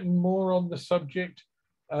 I've written more on the subject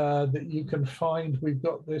that you can find. We've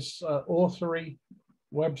got this authory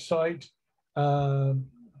website.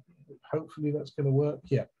 Hopefully that's going to work.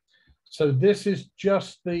 Yeah. So this is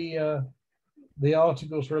just the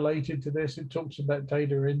articles related to this. It talks about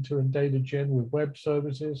data into and data gen with web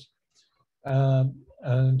services.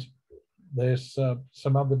 And there's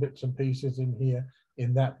some other bits and pieces in here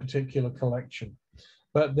in that particular collection.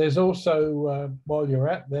 But there's also, while you're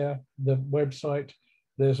at the website,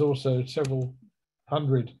 there's also several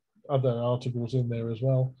hundred other articles in there as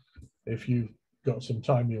well, if you've got some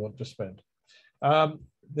time you want to spend.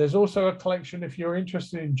 There's also a collection, if you're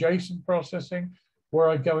interested in JSON processing, where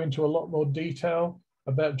I go into a lot more detail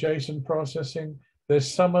about JSON processing. There's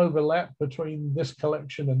some overlap between this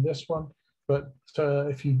collection and this one, but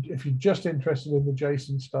if you're just interested in the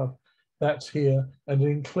JSON stuff, that's here, and it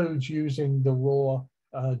includes using the raw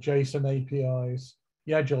JSON APIs,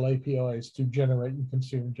 YAGL APIs to generate and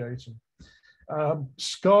consume JSON.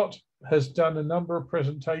 Scott has done a number of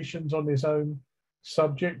presentations on his own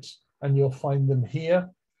subjects, and you'll find them here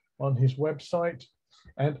on his website.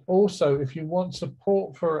 And also, if you want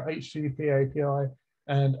support for HTTP API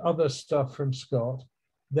and other stuff from Scott,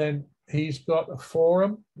 then he's got a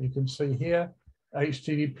forum. You can see here,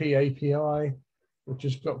 HTTP API, which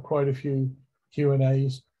has got quite a few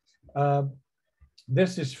Q&As.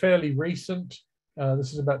 This is fairly recent.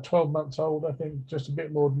 This is about 12 months old, I think, just a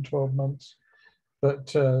bit more than 12 months.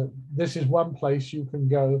 But this is one place you can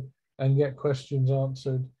go and get questions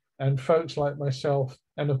answered. And folks like myself,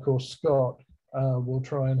 and of course Scott, will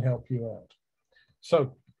try and help you out.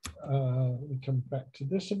 So we come back to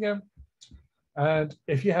this again. And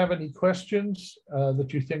if you have any questions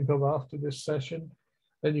that you think of after this session,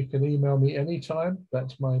 then you can email me anytime.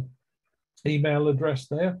 That's my email address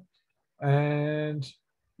there. And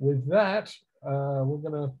with that,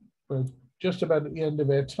 we're just about at the end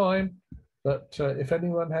of our time. But if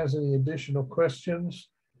anyone has any additional questions,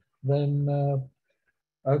 then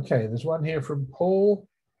Okay, there's one here from Paul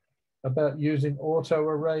about using auto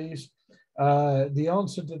arrays. The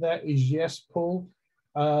answer to that is yes, Paul.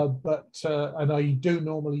 And I do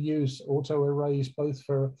normally use auto arrays both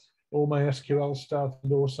for all my SQL stuff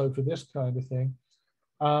and also for this kind of thing.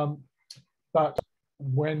 But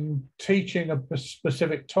when teaching a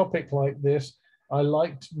specific topic like this, I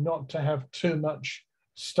like not to have too much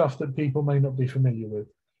stuff that people may not be familiar with.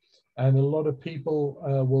 And a lot of people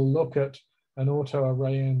will look at an auto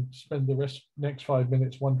array and spend the next 5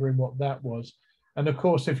 minutes wondering what that was. And of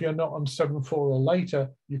course, if you're not on 7.4 or later,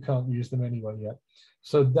 you can't use them anyway yet.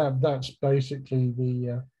 So that's basically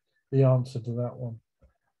the answer to that one.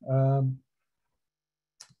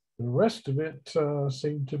 The rest of it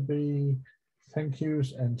seemed to be thank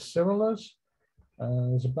yous and similars.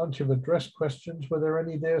 There's a bunch of address questions. Were there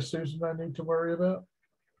any there, Susan, I need to worry about?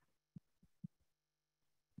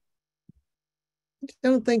 I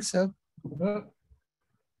don't think so. No.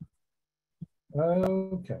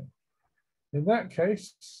 Okay. In that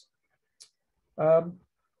case, I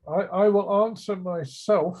will answer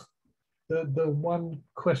myself the one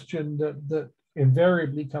question that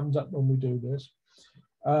invariably comes up when we do this,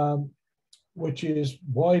 which is,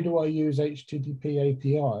 why do I use HTTP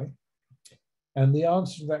API? And the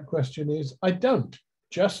answer to that question is, I don't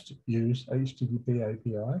just use HTTP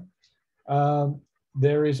API.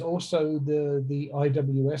 There is also the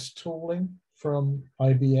IWS tooling from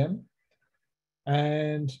IBM.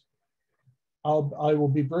 And I will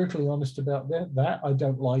be brutally honest about that. I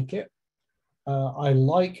don't like it. I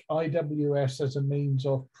like IWS as a means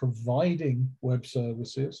of providing web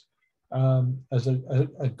services as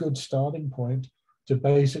a good starting point to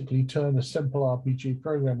basically turn a simple RPG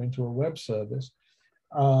program into a web service.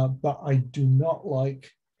 But I do not like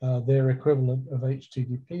their equivalent of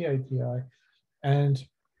HTTP API. And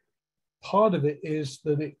part of it is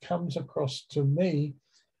that it comes across to me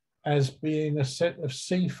as being a set of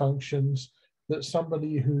C functions that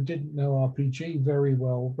somebody who didn't know RPG very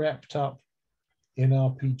well wrapped up in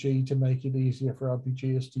RPG to make it easier for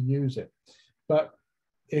RPGers to use it. But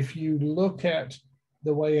if you look at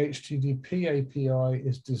the way HTTP API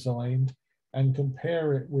is designed and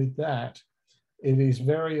compare it with that, it is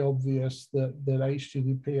very obvious that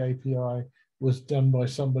HTTP API was done by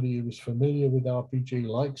somebody who was familiar with RPG,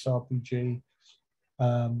 likes RPG,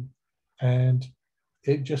 and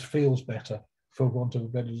it just feels better, for want of a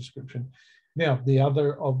better description. Now, the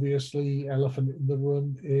other obviously elephant in the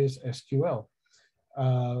room is SQL.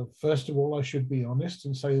 First of all, I should be honest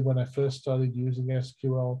and say when I first started using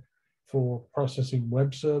SQL for processing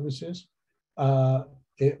web services,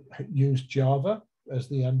 it used Java as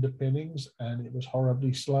the underpinnings and it was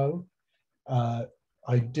horribly slow.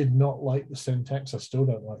 I did not like the syntax. I still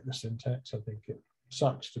don't like the syntax. I think it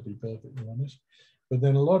sucks, to be perfectly honest. But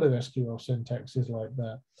then a lot of SQL syntax is like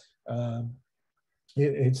that.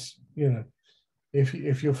 It's, you know,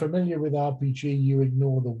 if you're familiar with RPG, you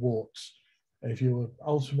ignore the warts. If you're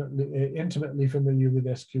intimately familiar with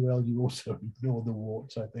SQL, you also ignore the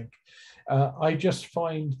warts, I think. I just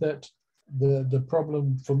find that the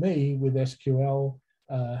problem for me with SQL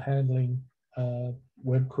handling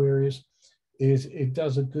web queries is it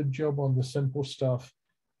does a good job on the simple stuff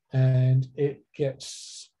and it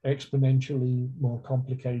gets exponentially more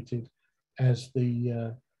complicated as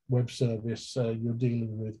the web service you're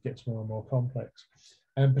dealing with gets more and more complex.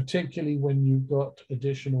 And particularly when you've got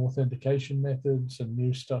additional authentication methods and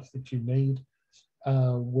new stuff that you need,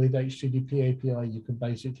 with HTTP API, you can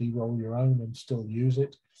basically roll your own and still use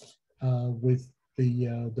it. With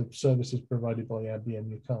the services provided by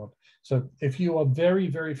IBM, you can't. So if you are very,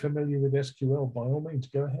 very familiar with SQL, by all means,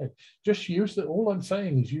 go ahead. Just use all I'm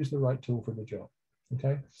saying is use the right tool for the job,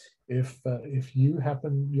 okay? If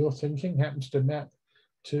your thinking happens to map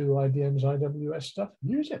to IBM's IWS stuff,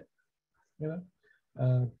 use it, you know?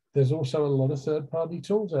 There's also a lot of third-party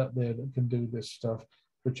tools out there that can do this stuff,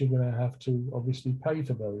 but you're going to have to obviously pay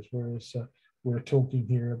for those, whereas we're talking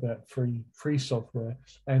here about free software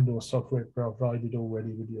and/or software provided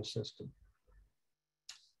already with your system.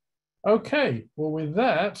 Okay, well, with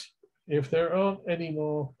that, if there aren't any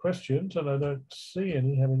more questions, and I don't see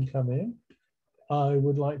any having come in, I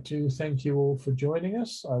would like to thank you all for joining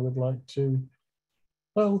us. I would like to,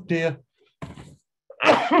 oh dear,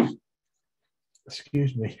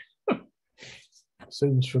 excuse me.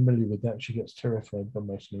 Susan's familiar with that. She gets terrified by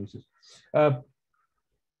my sneezes.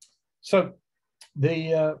 So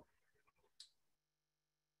I'd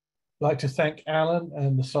like to thank Alan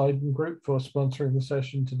and the Seiden group for sponsoring the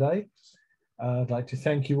session today. I'd like to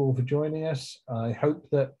thank you all for joining us. I hope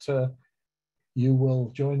that you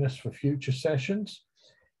will join us for future sessions.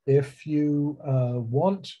 If you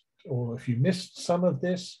want or if you missed some of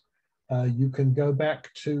this, you can go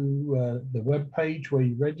back to the web page where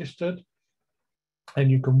you registered, and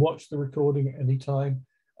you can watch the recording at any time.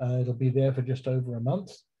 It'll be there for just over a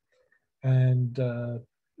month. And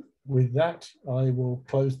with that, I will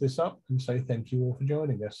close this up and say thank you all for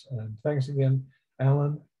joining us. And thanks again,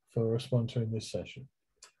 Alan, for sponsoring this session.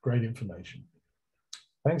 Great information.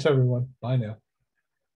 Thanks, everyone. Bye now.